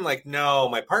vampire? I'm like, no,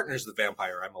 my partner's the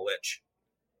vampire. I'm a lich.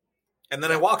 And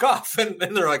then I walk off, and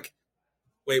they're like,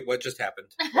 wait, what just happened?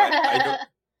 What?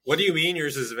 What do you mean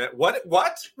yours is what?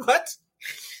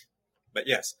 But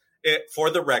yes, for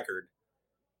the record,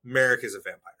 Merrick is a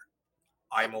vampire.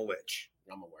 I'm a lich.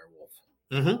 I'm a werewolf.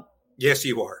 Mm-hmm. Yes,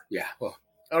 you are. Yeah, well,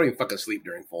 I don't even fucking sleep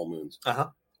during full moons. Uh-huh.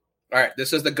 All right,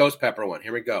 this is the ghost pepper one.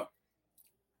 Here we go.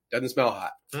 Doesn't smell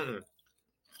hot. Mm-mm.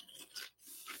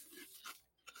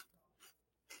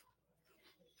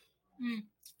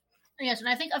 Yes, and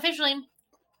I think officially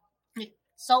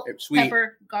salt, It's sweet.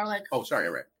 pepper, garlic, Oh, sorry,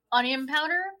 right. onion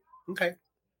powder Okay.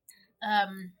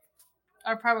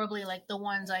 are probably like the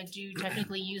ones I do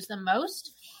technically use the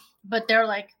most, but they're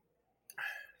like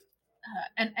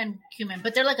and cumin,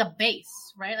 but they're like a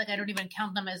base, right? Like I don't even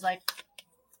count them as like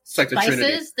It's like the Trinity.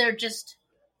 spices.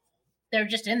 They're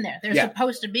just in there. They're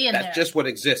supposed to be in there. That's just what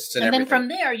exists in and everything. then from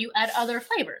there you add other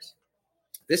flavors.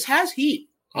 This has heat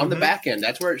on the Mhm. back end.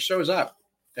 That's where it shows up.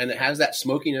 And it has that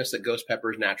smokiness that ghost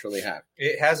peppers naturally have.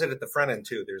 It has it at the front end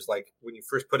too. There's like when you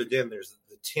first put it in, there's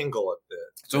the tingle at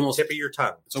It's almost tip of your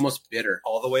tongue. It's almost bitter.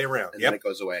 All the way around. And then it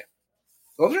goes away.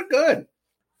 Those are good.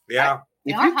 Yeah.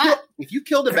 If you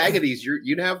killed a bag of these,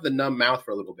 you'd have the numb mouth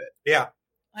for a little bit. Yeah.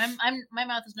 My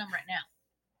mouth is numb right now.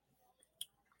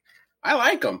 I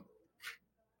like them.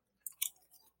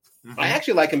 Mm-hmm. I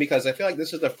actually like them because I feel like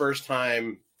this is the first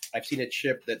time I've seen a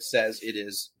chip that says it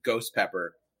is ghost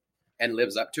pepper and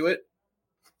lives up to it.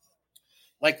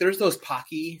 Like there's those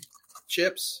Pocky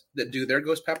chips that do their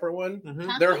ghost pepper one. Mm-hmm.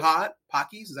 They're hot.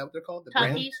 Pockies, is that what they're called? The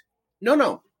brand? Takis.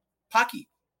 No. Pocky.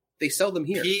 They sell them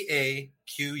here. Paqui.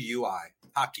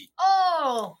 Pocky.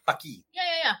 Oh, Pocky.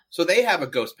 yeah. So they have a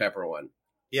ghost pepper one,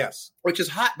 Yes. which is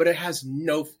hot, but it has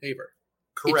no flavor.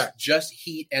 Correct. It's just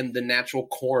heat and the natural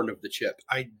corn of the chip.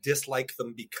 I dislike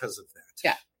them because of that.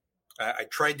 Yeah. I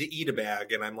tried to eat a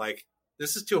bag and I'm like,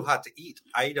 this is too hot to eat.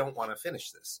 I don't want to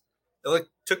finish this. It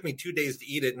took me 2 days to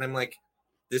eat it and I'm like,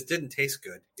 this didn't taste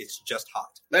good. It's just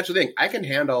hot. That's the thing. I can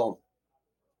handle.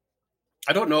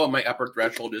 I don't know what my upper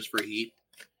threshold is for heat.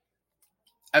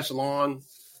 As long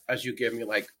as you give me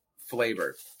like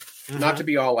flavor, not to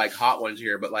be all like hot ones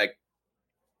here, but like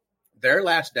their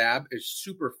last dab is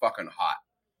super fucking hot,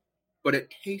 but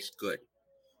it tastes good.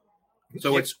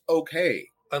 So it's okay.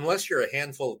 Unless you're a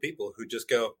handful of people who just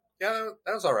go, yeah,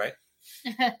 that was all right.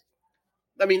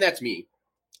 I mean, that's me.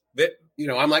 But,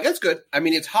 I'm like, that's good. I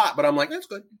mean, it's hot, but I'm like, that's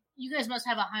good. You guys must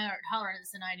have a higher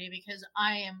tolerance than I do because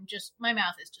my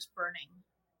mouth is just burning.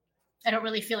 I don't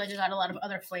really feel like I got a lot of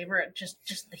other flavor. Just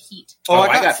the heat.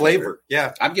 I got flavor.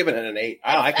 Yeah. I'm giving it an 8.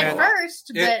 I like it at a lot.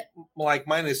 first, but Like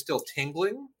mine is still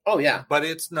tingling. Oh yeah, but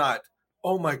it's not.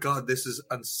 Oh my god, this is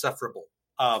insufferable.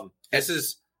 This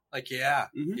is like yeah.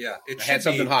 It I had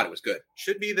something hot. It was good.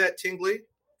 Should be that tingly.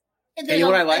 and you know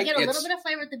what I like? I get a It's- little bit of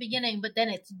flavor at the beginning, but then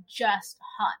it's just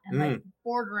hot and like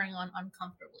bordering on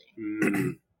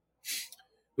uncomfortably.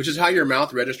 Which is how your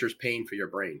mouth registers pain for your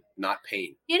brain, not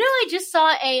pain. You know, I just saw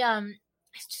it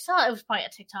was probably a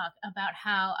TikTok about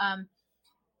how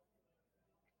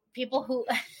people who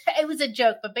it was a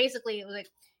joke, but basically it was like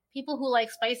people who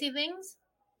like spicy things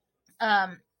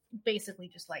basically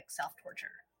just like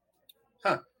self-torture.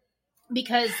 Huh.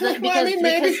 Because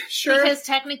maybe, sure. because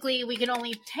technically we can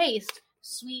only taste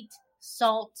sweet,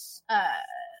 salt,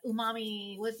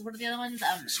 umami, what are the other ones?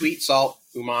 Sweet, salt,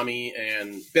 umami,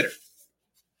 and bitter.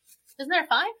 Isn't there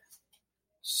 5?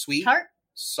 Sweet, Tart?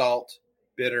 salt,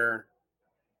 bitter.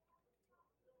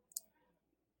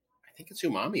 I think it's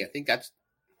umami. I think that's...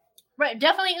 Right,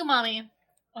 definitely umami.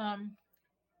 I'm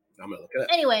going to look at it.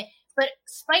 Anyway, but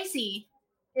spicy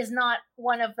is not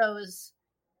one of those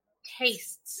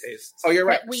tastes. Oh, you're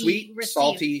right. that we Sweet, receive.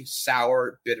 salty,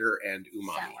 sour, bitter, and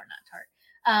umami. Sour, not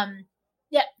tart.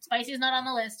 Yeah, spicy is not on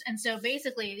the list, and so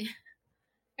basically,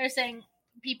 they're saying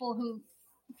people who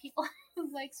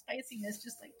like spiciness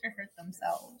just like to hurt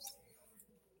themselves.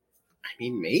 I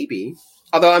mean, maybe.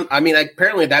 Although,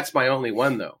 apparently that's my only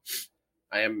one, though.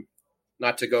 I am,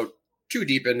 not to go too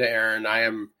deep into Aaron, I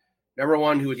am number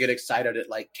one who would get excited at,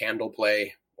 like, candle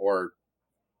play or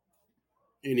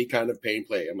any kind of pain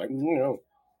play. I'm like, no.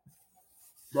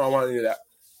 I don't want to do that.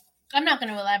 I'm not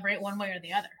going to elaborate one way or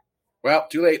the other. Well,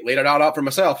 too late. Laid it all out for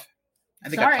myself. I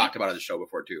think Sorry. I've talked about it on the show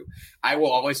before, too. I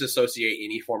will always associate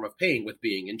any form of pain with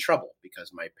being in trouble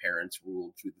because my parents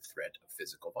ruled through the threat of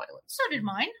physical violence. So did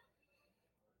mine.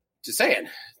 Just saying.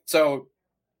 So,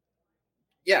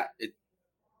 yeah,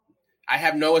 I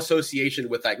have no association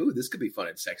with like, ooh, this could be fun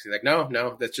and sexy. Like,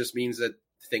 no, that just means that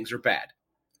things are bad.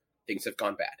 Things have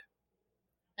gone bad.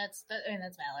 That's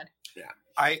valid. Yeah.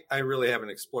 I really haven't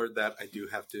explored that. I do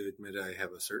have to admit I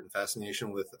have a certain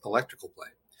fascination with electrical play.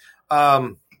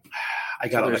 I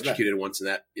got electrocuted once, and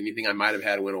that anything I might have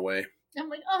had went away. I'm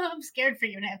like, oh, I'm scared for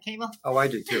you now, Cable. Oh, I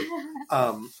did too.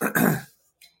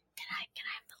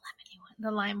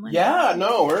 the lime one. Yeah,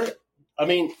 no,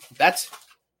 that's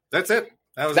it.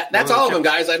 That's all of them,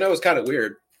 guys. I know it's kind of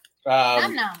weird.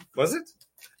 No. Was it?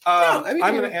 No, I mean,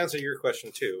 I'm going to answer your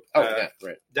question too. Yeah,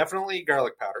 right. Definitely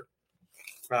garlic powder.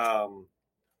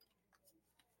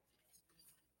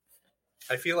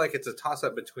 I feel like it's a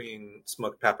toss-up between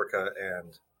smoked paprika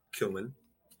and cumin.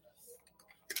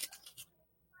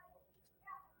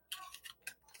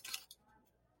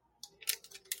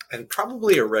 And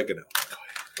probably oregano.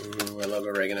 Ooh, I love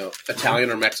oregano.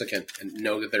 Italian or Mexican? And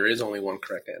know that there is only one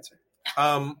correct answer.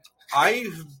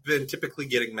 I've been typically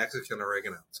getting Mexican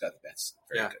oregano. That's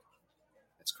very good.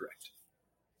 That's correct.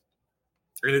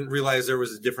 I didn't realize there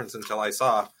was a difference until I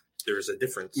saw there was a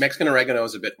difference. Mexican oregano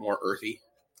is a bit more earthy.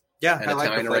 Yeah, and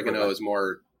Italian oregano is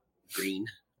more green,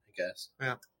 I guess.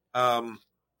 Yeah.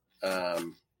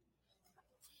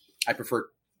 I prefer,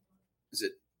 is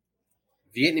it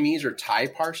Vietnamese or Thai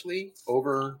parsley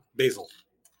over basil?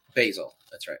 Basil,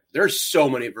 that's right. There's so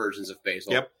many versions of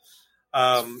basil. Yep.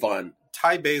 It's fun.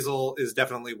 Thai basil is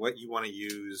definitely what you want to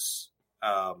use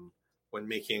when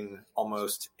making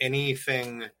almost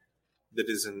anything that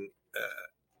is a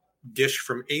dish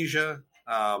from Asia,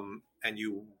 and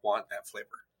you want that flavor.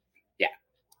 Yeah.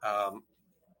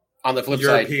 On the flip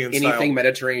European side, anything style.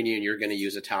 Mediterranean, you're going to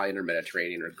use Italian or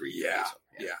Mediterranean or Greek. Yeah. basil.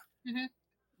 Yeah. Mm-hmm.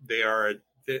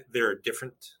 They're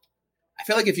different. I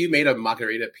feel like if you made a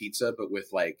margarita pizza, but with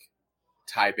like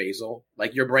Thai basil,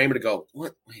 like your brain would go,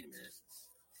 "What? Wait a minute,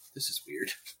 this is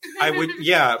weird." I would,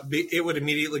 it would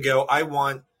immediately go, I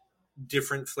want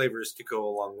different flavors to go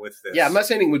along with this. Yeah, I'm not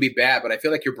saying it would be bad, but I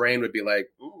feel like your brain would be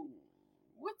like, "Ooh,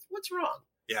 what's wrong?"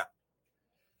 Yeah.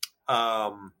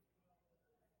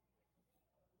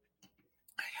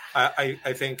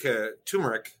 I think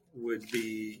turmeric would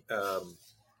be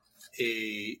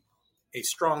a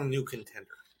strong new contender.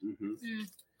 Mm-hmm.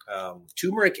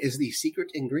 Turmeric is the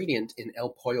secret ingredient in El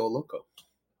Pollo Loco.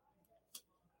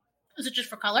 Is it just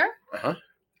for color? Uh-huh.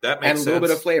 That makes and a sense. little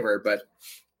bit of flavor, but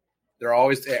they're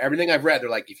always, everything I've read, they're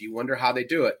like, if you wonder how they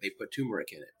do it, they put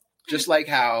turmeric in it. Just like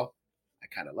how, I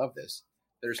kind of love this,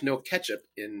 there's no ketchup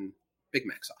in Big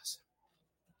Mac sauce.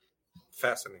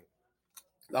 Fascinating.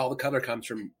 All the color comes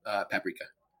from paprika.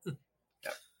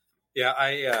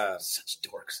 Yeah, Such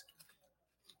dorks.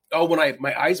 Oh, when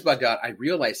my eyes bugged out, I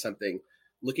realized something.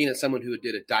 Looking at someone who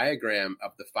did a diagram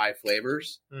of the 5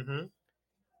 flavors, mm-hmm.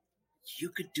 You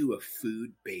could do a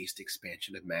food-based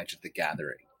expansion of Magic the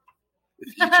Gathering with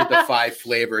each of the 5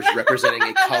 flavors representing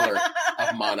a color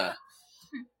of mana.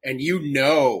 And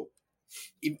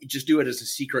just do it as a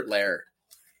secret lair.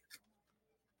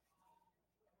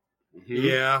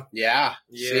 Mm-hmm. Yeah.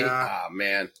 See? Oh,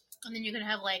 man. And then you can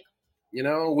have like...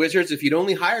 Wizards, if you'd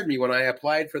only hired me when I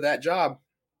applied for that job,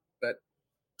 but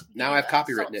now I've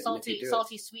copywritten it.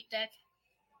 Salty sweet deck.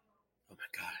 Oh,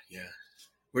 my God, yeah.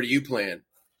 What are you playing?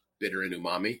 Bitter and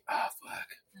umami? Ah, fuck.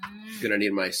 Gonna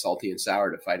need my salty and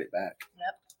sour to fight it back.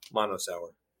 Yep. Mono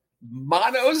sour.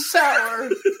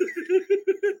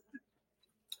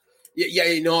 Yeah,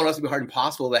 it must be hard and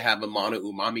impossible to have a mono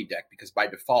umami deck because by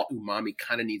default, umami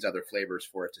kind of needs other flavors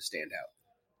for it to stand out.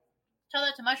 Tell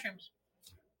that to mushrooms.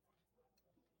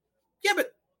 Yeah,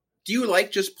 but do you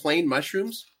like just plain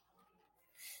mushrooms?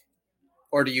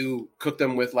 Or do you cook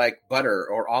them with like butter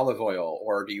or olive oil,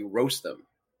 or do you roast them?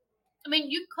 I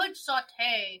mean, you could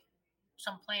saute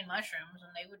some plain mushrooms, and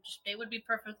they would be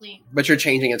perfectly. But you're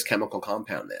changing its chemical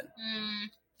compound then.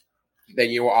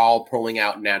 Then you're all pulling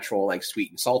out natural, like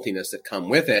sweet and saltiness that come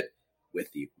with it,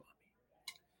 with the umami.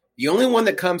 The only one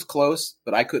that comes close,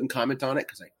 but I couldn't comment on it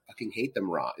because I fucking hate them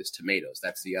raw, is tomatoes.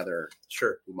 That's the other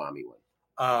umami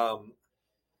one.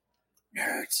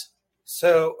 Nerds.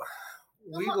 So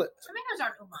tomatoes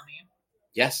aren't umami.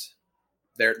 Yes,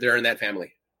 they're in that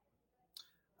family.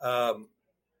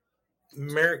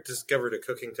 Merrick discovered a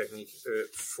cooking technique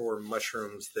for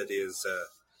mushrooms that is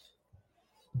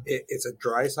it's a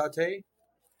dry saute.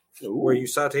 Ooh. Where you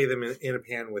saute them in a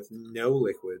pan with no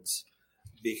liquids,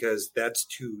 because that's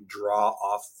to draw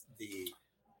off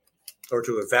or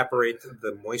to evaporate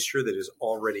the moisture that is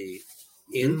already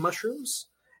in mushrooms,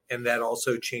 and that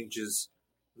also changes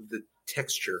the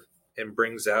texture and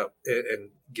brings out and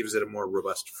gives it a more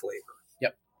robust flavor.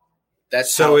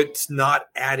 So it's not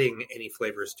adding any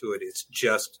flavors to it. It's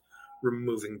just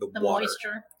removing the water.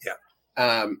 Moisture.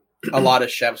 Yeah. A lot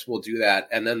of chefs will do that,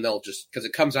 and then they'll just, because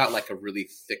it comes out like a really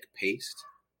thick paste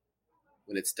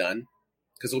when it's done,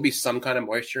 because there'll be some kind of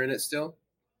moisture in it still,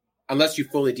 unless you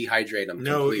fully dehydrate them.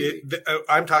 No,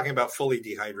 I'm talking about fully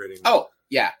dehydrating them. Oh,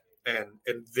 yeah. And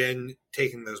then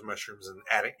taking those mushrooms and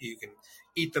adding, you can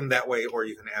eat them that way, or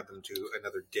you can add them to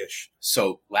another dish.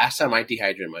 So last time I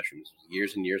dehydrated mushrooms,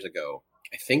 years and years ago,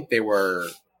 I think they were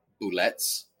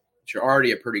boulettes, which are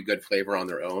already a pretty good flavor on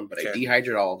their own, but I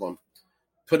dehydrated all of them,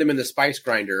 put them in the spice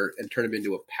grinder, and turned them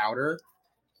into a powder.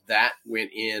 That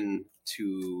went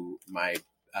into my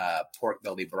pork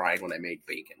belly brine when I made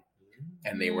bacon.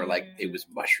 And they were like, it was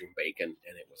mushroom bacon,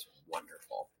 and it was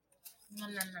wonderful.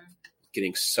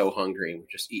 Getting so hungry, and we're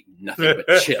just eating nothing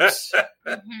but chips.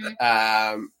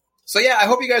 So yeah, I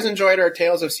hope you guys enjoyed our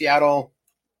Tales of Seattle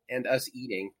and us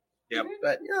eating. Yep.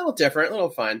 But a little different, a little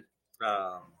fun.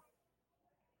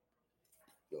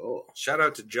 Shout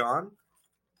out to John,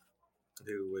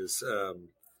 who was a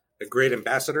great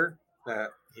ambassador.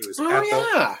 He was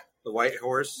at the White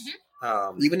Horse.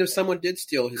 Even if someone did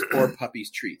steal his poor puppy's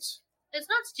treats. It's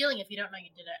not stealing if you don't know you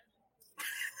did it.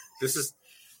 This is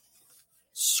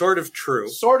sort of true.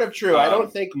 Sort of true. I don't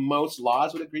think most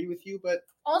laws would agree with you, but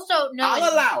also no.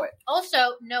 I'll allow it.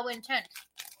 Also, no intent.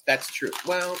 That's true.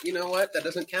 Well, you know what? That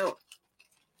doesn't count.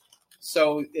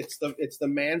 So it's the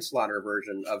manslaughter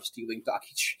version of stealing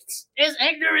doggy treats. Is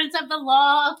ignorance of the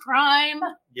law a crime?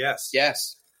 Yes.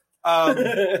 Yes.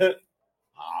 That's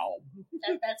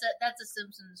a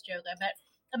Simpsons joke. I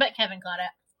bet Kevin got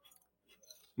it.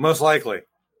 Most likely.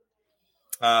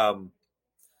 But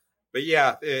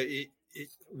yeah, he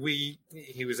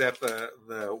was at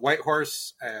the White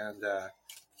Horse, and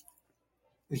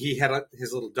he had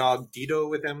his little dog Dido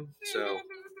with him. So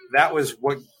that was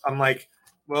what I'm like.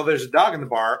 Well, there's a dog in the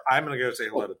bar. I'm going to go say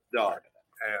hello to the dog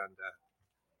and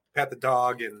pet the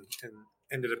dog, and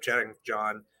ended up chatting with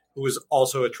John, who was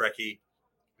also a Trekkie.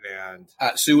 And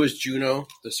Sue was Juno,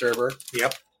 the server.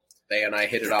 Yep. They and I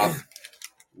hit it off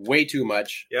way too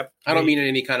much. Yep. I don't mean in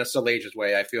any kind of salacious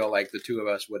way. I feel like the two of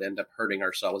us would end up hurting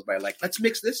ourselves by like, let's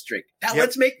mix this drink. Now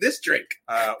let's make this drink.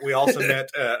 We also met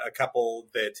a couple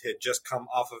that had just come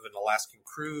off of an Alaskan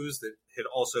cruise that had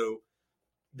also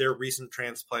their recent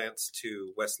transplants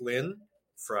to West Lynn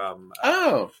from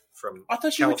from I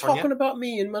thought California. You were talking about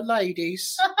me and my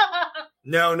ladies.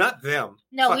 No, not them.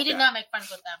 No, Fuck we did that. not make friends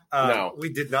with them. No, we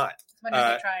did not. When they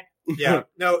tried. Yeah,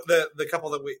 no, the couple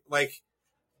that we like.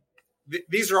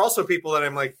 These are also people that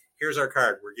I'm like, here's our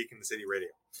card. We're Geek in the City Radio.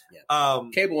 Yeah.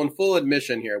 Cable, in full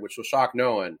admission here, which will shock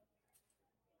no one.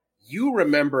 You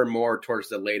remember more towards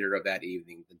the later of that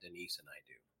evening than Denise and I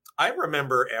do. I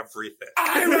remember everything.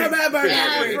 I remember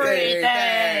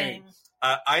everything.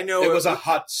 I know it was a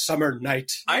hot summer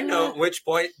night. I know at which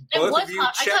point both of you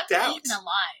checked out. Eaten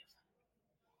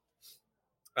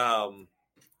alive.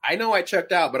 I know I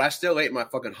checked out, but I still ate my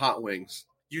fucking hot wings.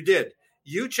 You did.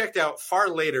 You checked out far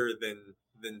later than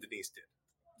Denise did.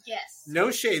 Yes. No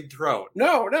shade thrown.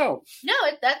 No. No,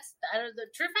 that's the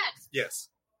true facts. Yes.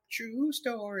 True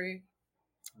story.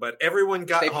 But everyone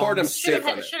got home. Poured them stiff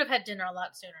on it. Should have had dinner a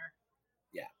lot sooner.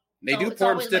 Yeah. They do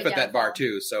pour them stiff at that bar,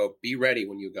 too, so be ready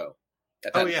when you go.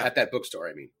 At that bookstore,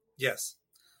 I mean. Yes.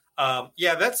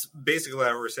 Yeah, that's basically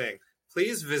what we're saying.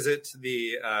 Please visit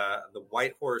the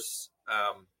White Horse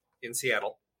in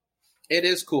Seattle. It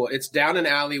is cool. It's down an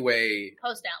alleyway.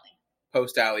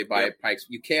 Post alley by Pikes.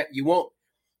 You won't,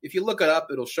 if you look it up,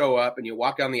 it'll show up, and you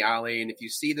walk down the alley, and if you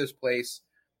see this place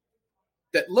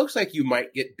that looks like you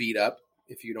might get beat up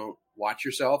if you don't watch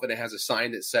yourself, and it has a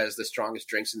sign that says the strongest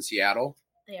drinks in Seattle.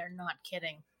 They are not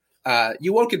kidding.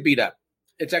 You won't get beat up.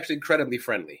 It's actually incredibly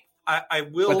friendly. I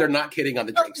will. But they're not kidding on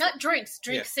the drinks. Not drinks.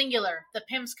 Drinks singular. The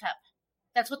Pim's Cup.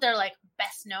 That's what they're like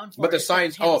best known for. But the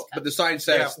sign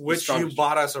says which you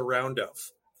bought us a round of.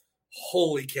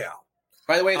 Holy cow!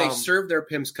 By the way, they serve their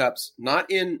Pim's Cups not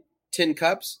in tin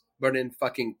cups, but in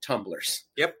fucking tumblers.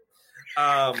 Yep.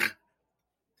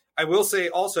 I will say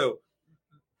also,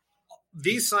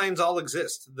 these signs all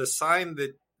exist. The sign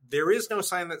that there is no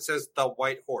sign that says the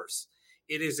White Horse.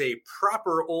 It is a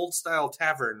proper old style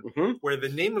tavern where the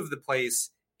name of the place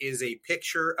is a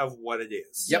picture of what it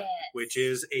is. Yep. Which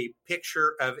is a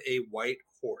picture of a white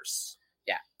horse.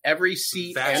 Yeah. Every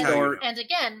seat and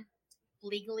again,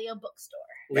 legally a bookstore.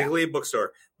 Legally a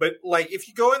bookstore. But like if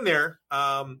you go in there,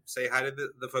 say hi to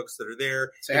the folks that are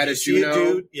there. Say hi to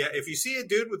Juno. If you see a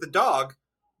dude with a dog,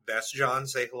 that's John.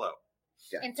 Say hello.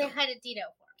 Yeah. And say hi to Dido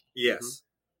for me. Yes.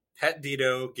 Pet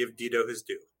Dido, give Dido his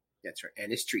due. That's right.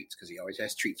 And his treats, because he always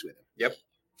has treats with him. Yep.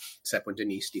 Except when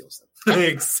Denise steals them.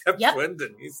 When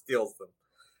Denise steals them.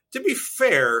 To be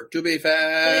fair, she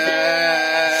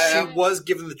was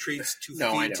given the treats to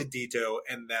feed to Dido,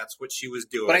 and that's what she was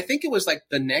doing. But I think it was like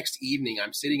the next evening,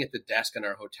 I'm sitting at the desk in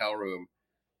our hotel room,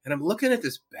 and I'm looking at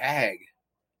this bag,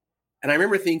 and I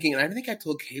remember thinking, and I think I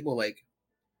told Cable, like,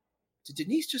 did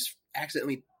Denise just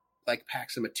accidentally like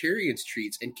pack some Materians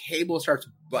treats? And Cable starts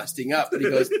busting up, and he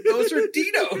goes, "Those are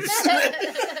Dido's."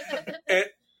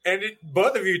 and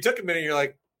both of you took a minute. And you're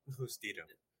like, "Who's Dido?"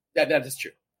 That is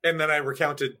true. And then I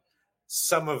recounted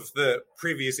some of the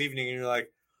previous evening, and you're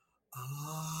like,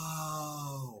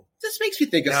 oh. This makes me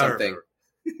think of Now I something.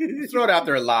 remember. Throw it out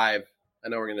there live. I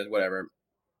know we're going to, whatever.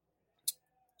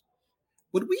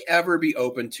 Would we ever be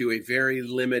open to a very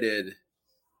limited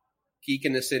Geek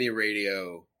in the City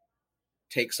radio,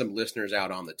 take some listeners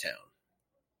out on the town?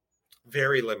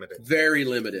 Very limited. Very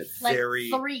limited. Like Very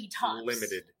 3 tops.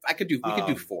 limited. We could do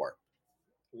 4.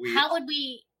 How would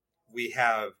we? We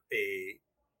have a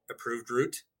approved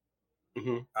route.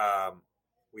 Mm-hmm.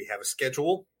 We have a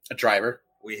schedule. A driver.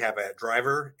 We have a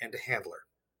driver and a handler.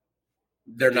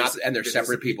 They're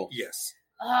separate people. Yes.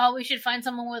 Oh, we should find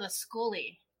someone with a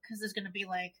schoolie because there's going to be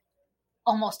like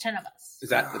almost 10 of us. Is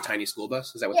that the tiny school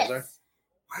bus? Is that what Yes. those are?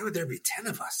 Why would there be 10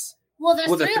 of us? Well,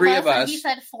 there's the 3 of us, and he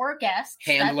said 4 guests.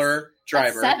 Handler,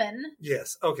 driver. That's 7.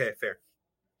 Yes. Okay, fair.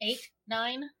 8,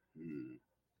 9. Hmm.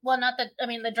 Well, not that. I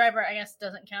mean, the driver, I guess,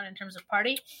 doesn't count in terms of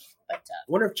party. But I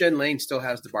wonder if Jen Lane still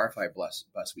has the Barfly bus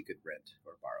we could rent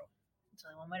or borrow. it's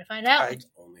only one way to find out. I- There's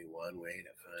only one way to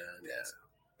find out.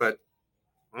 But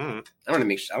I don't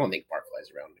think Barfly's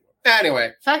around anymore.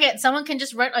 Anyway, Fuck it. Someone can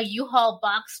just rent a U-Haul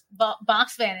box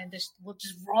van and we'll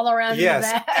just roll around in yes,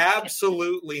 that.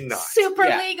 absolutely not. Super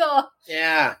Yeah. legal.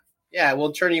 yeah,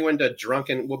 we'll turn you into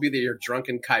drunken. We'll be your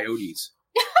drunken coyotes.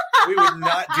 We would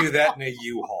not do that in a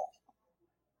U-Haul.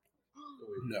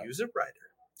 We would use a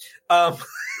rider.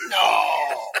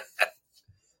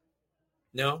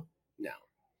 No. No.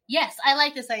 Yes, I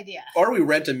like this idea. Or we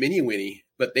rent a mini Winnie,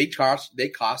 but they cost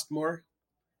more.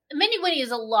 Mini Winnie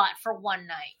is a lot for one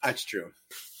night. That's true.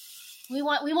 We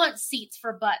want seats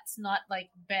for butts, not like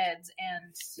beds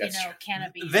and That's true.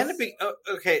 canopies. Then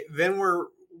okay. Then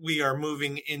we are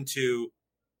moving into.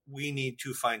 We need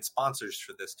to find sponsors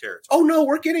for this territory. Oh no,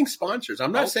 we're getting sponsors.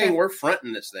 I'm not Okay. saying we're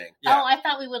fronting this thing. Yeah. Oh, I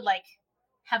thought we would like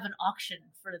have an auction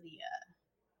for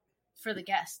the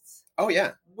guests. Oh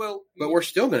yeah, Well, but we're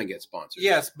still going to get sponsors.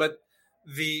 yes, but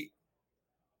the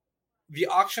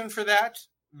auction for that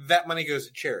money goes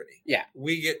to charity. Yeah.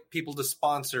 We get people to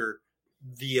sponsor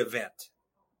the event.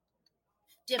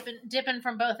 Dipping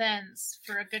from both ends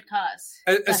for a good cause.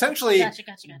 Essentially, Gotcha.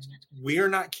 we are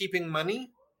not keeping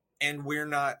money, and we're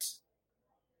not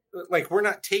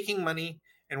taking money,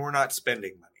 and we're not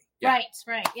spending money. Yeah.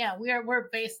 Right. Yeah, we're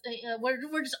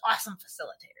just awesome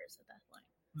facilitators at that point.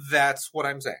 That's what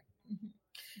I'm saying.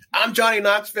 I'm Johnny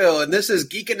Knoxville, and this is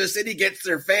Geek in the City Gets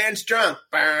Their Fans Drunk.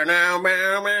 Well,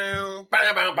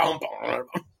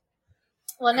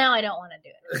 now I don't want to do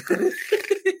it.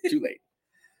 Too late.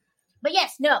 But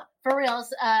yes, no, for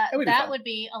reals, would be that fun. would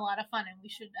be a lot of fun, and we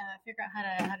should figure out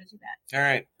how to do that. All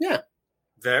right. Yeah.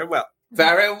 Very well.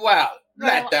 Very well.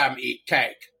 Very Let well. them eat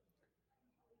cake.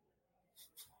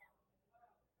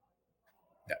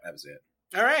 Yeah, that was it.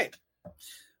 All right.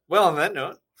 Well, on that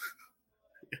note,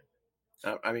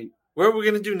 I mean, what are we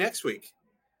going to do next week?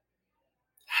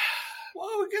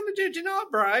 What are we going to do? Do you know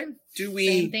what, Brian? do Same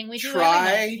we thing we do every night,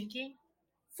 try Pinky.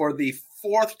 for the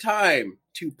 4th time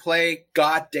to play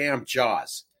goddamn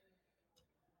Jaws?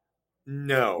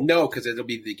 No. No, because it'll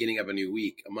be the beginning of a new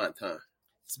week, a month, huh?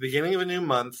 It's the beginning of a new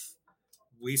month.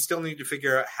 We still need to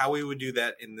figure out how we would do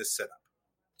that in this setup.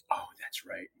 Oh, that's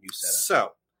right. New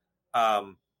setup.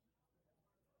 So,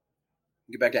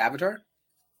 Get back to Avatar?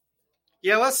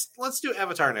 yeah, let's do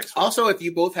Avatar next week. Also, if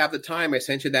you both have the time, I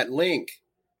sent you that link.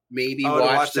 Maybe to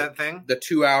watch that thing? the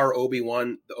 2-hour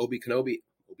Obi-Wan Kenobi.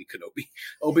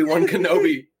 Obi-Wan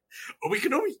Kenobi.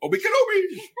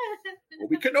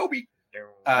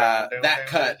 That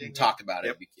cut and talk about it.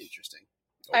 Yep. It'd be interesting.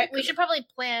 All right, we should probably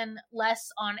plan less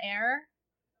on air.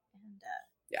 And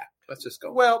Yeah, let's just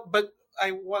go. Well, but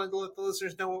I wanted to let the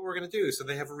listeners know what we're going to do so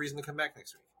they have a reason to come back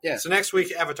next week. Yeah. So next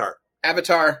week, Avatar.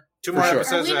 Avatar. 2 For more sure.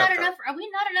 episodes are of Avatar. we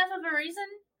not enough of a reason?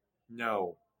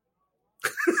 No.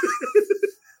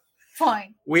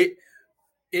 Fine.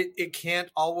 It can't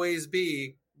always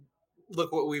be,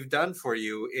 look what we've done for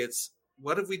you. It's,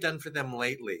 what have we done for them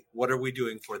lately? What are we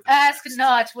doing for them? Ask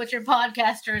not what your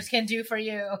podcasters can do for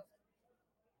you.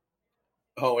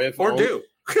 Oh, if Or only, do.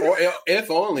 or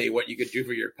if only what you could do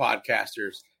for your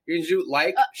podcasters. You can do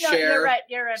like, No, share,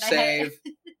 you're right. save,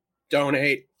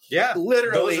 donate, Yeah.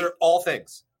 literally Those are all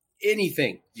things.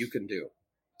 anything you can do.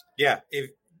 Yeah.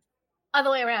 If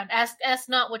Other way around. Ask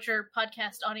not what your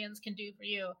podcast audience can do for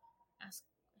you. Ask.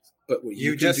 But what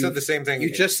you can just do- said the same thing. You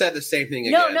again. just said the same thing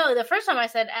No, again. the first time I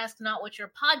said ask not what your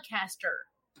podcaster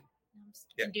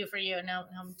Yeah. can do for you. Now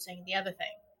I'm saying the other thing.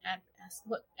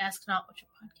 Ask not what your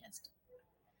podcast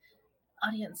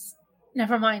audience.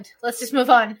 Never mind. Let's just move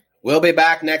on. We'll be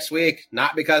back next week,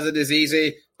 not because it is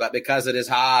easy, but because it is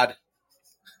hard.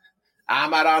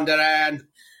 I'm Adam Duran.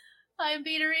 I'm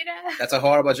Peterina. That's a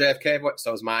horrible JFK voice.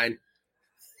 So is mine.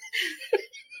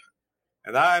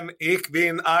 And I'm Ich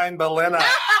bin ein Berliner.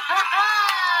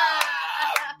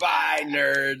 Bye,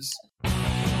 nerds.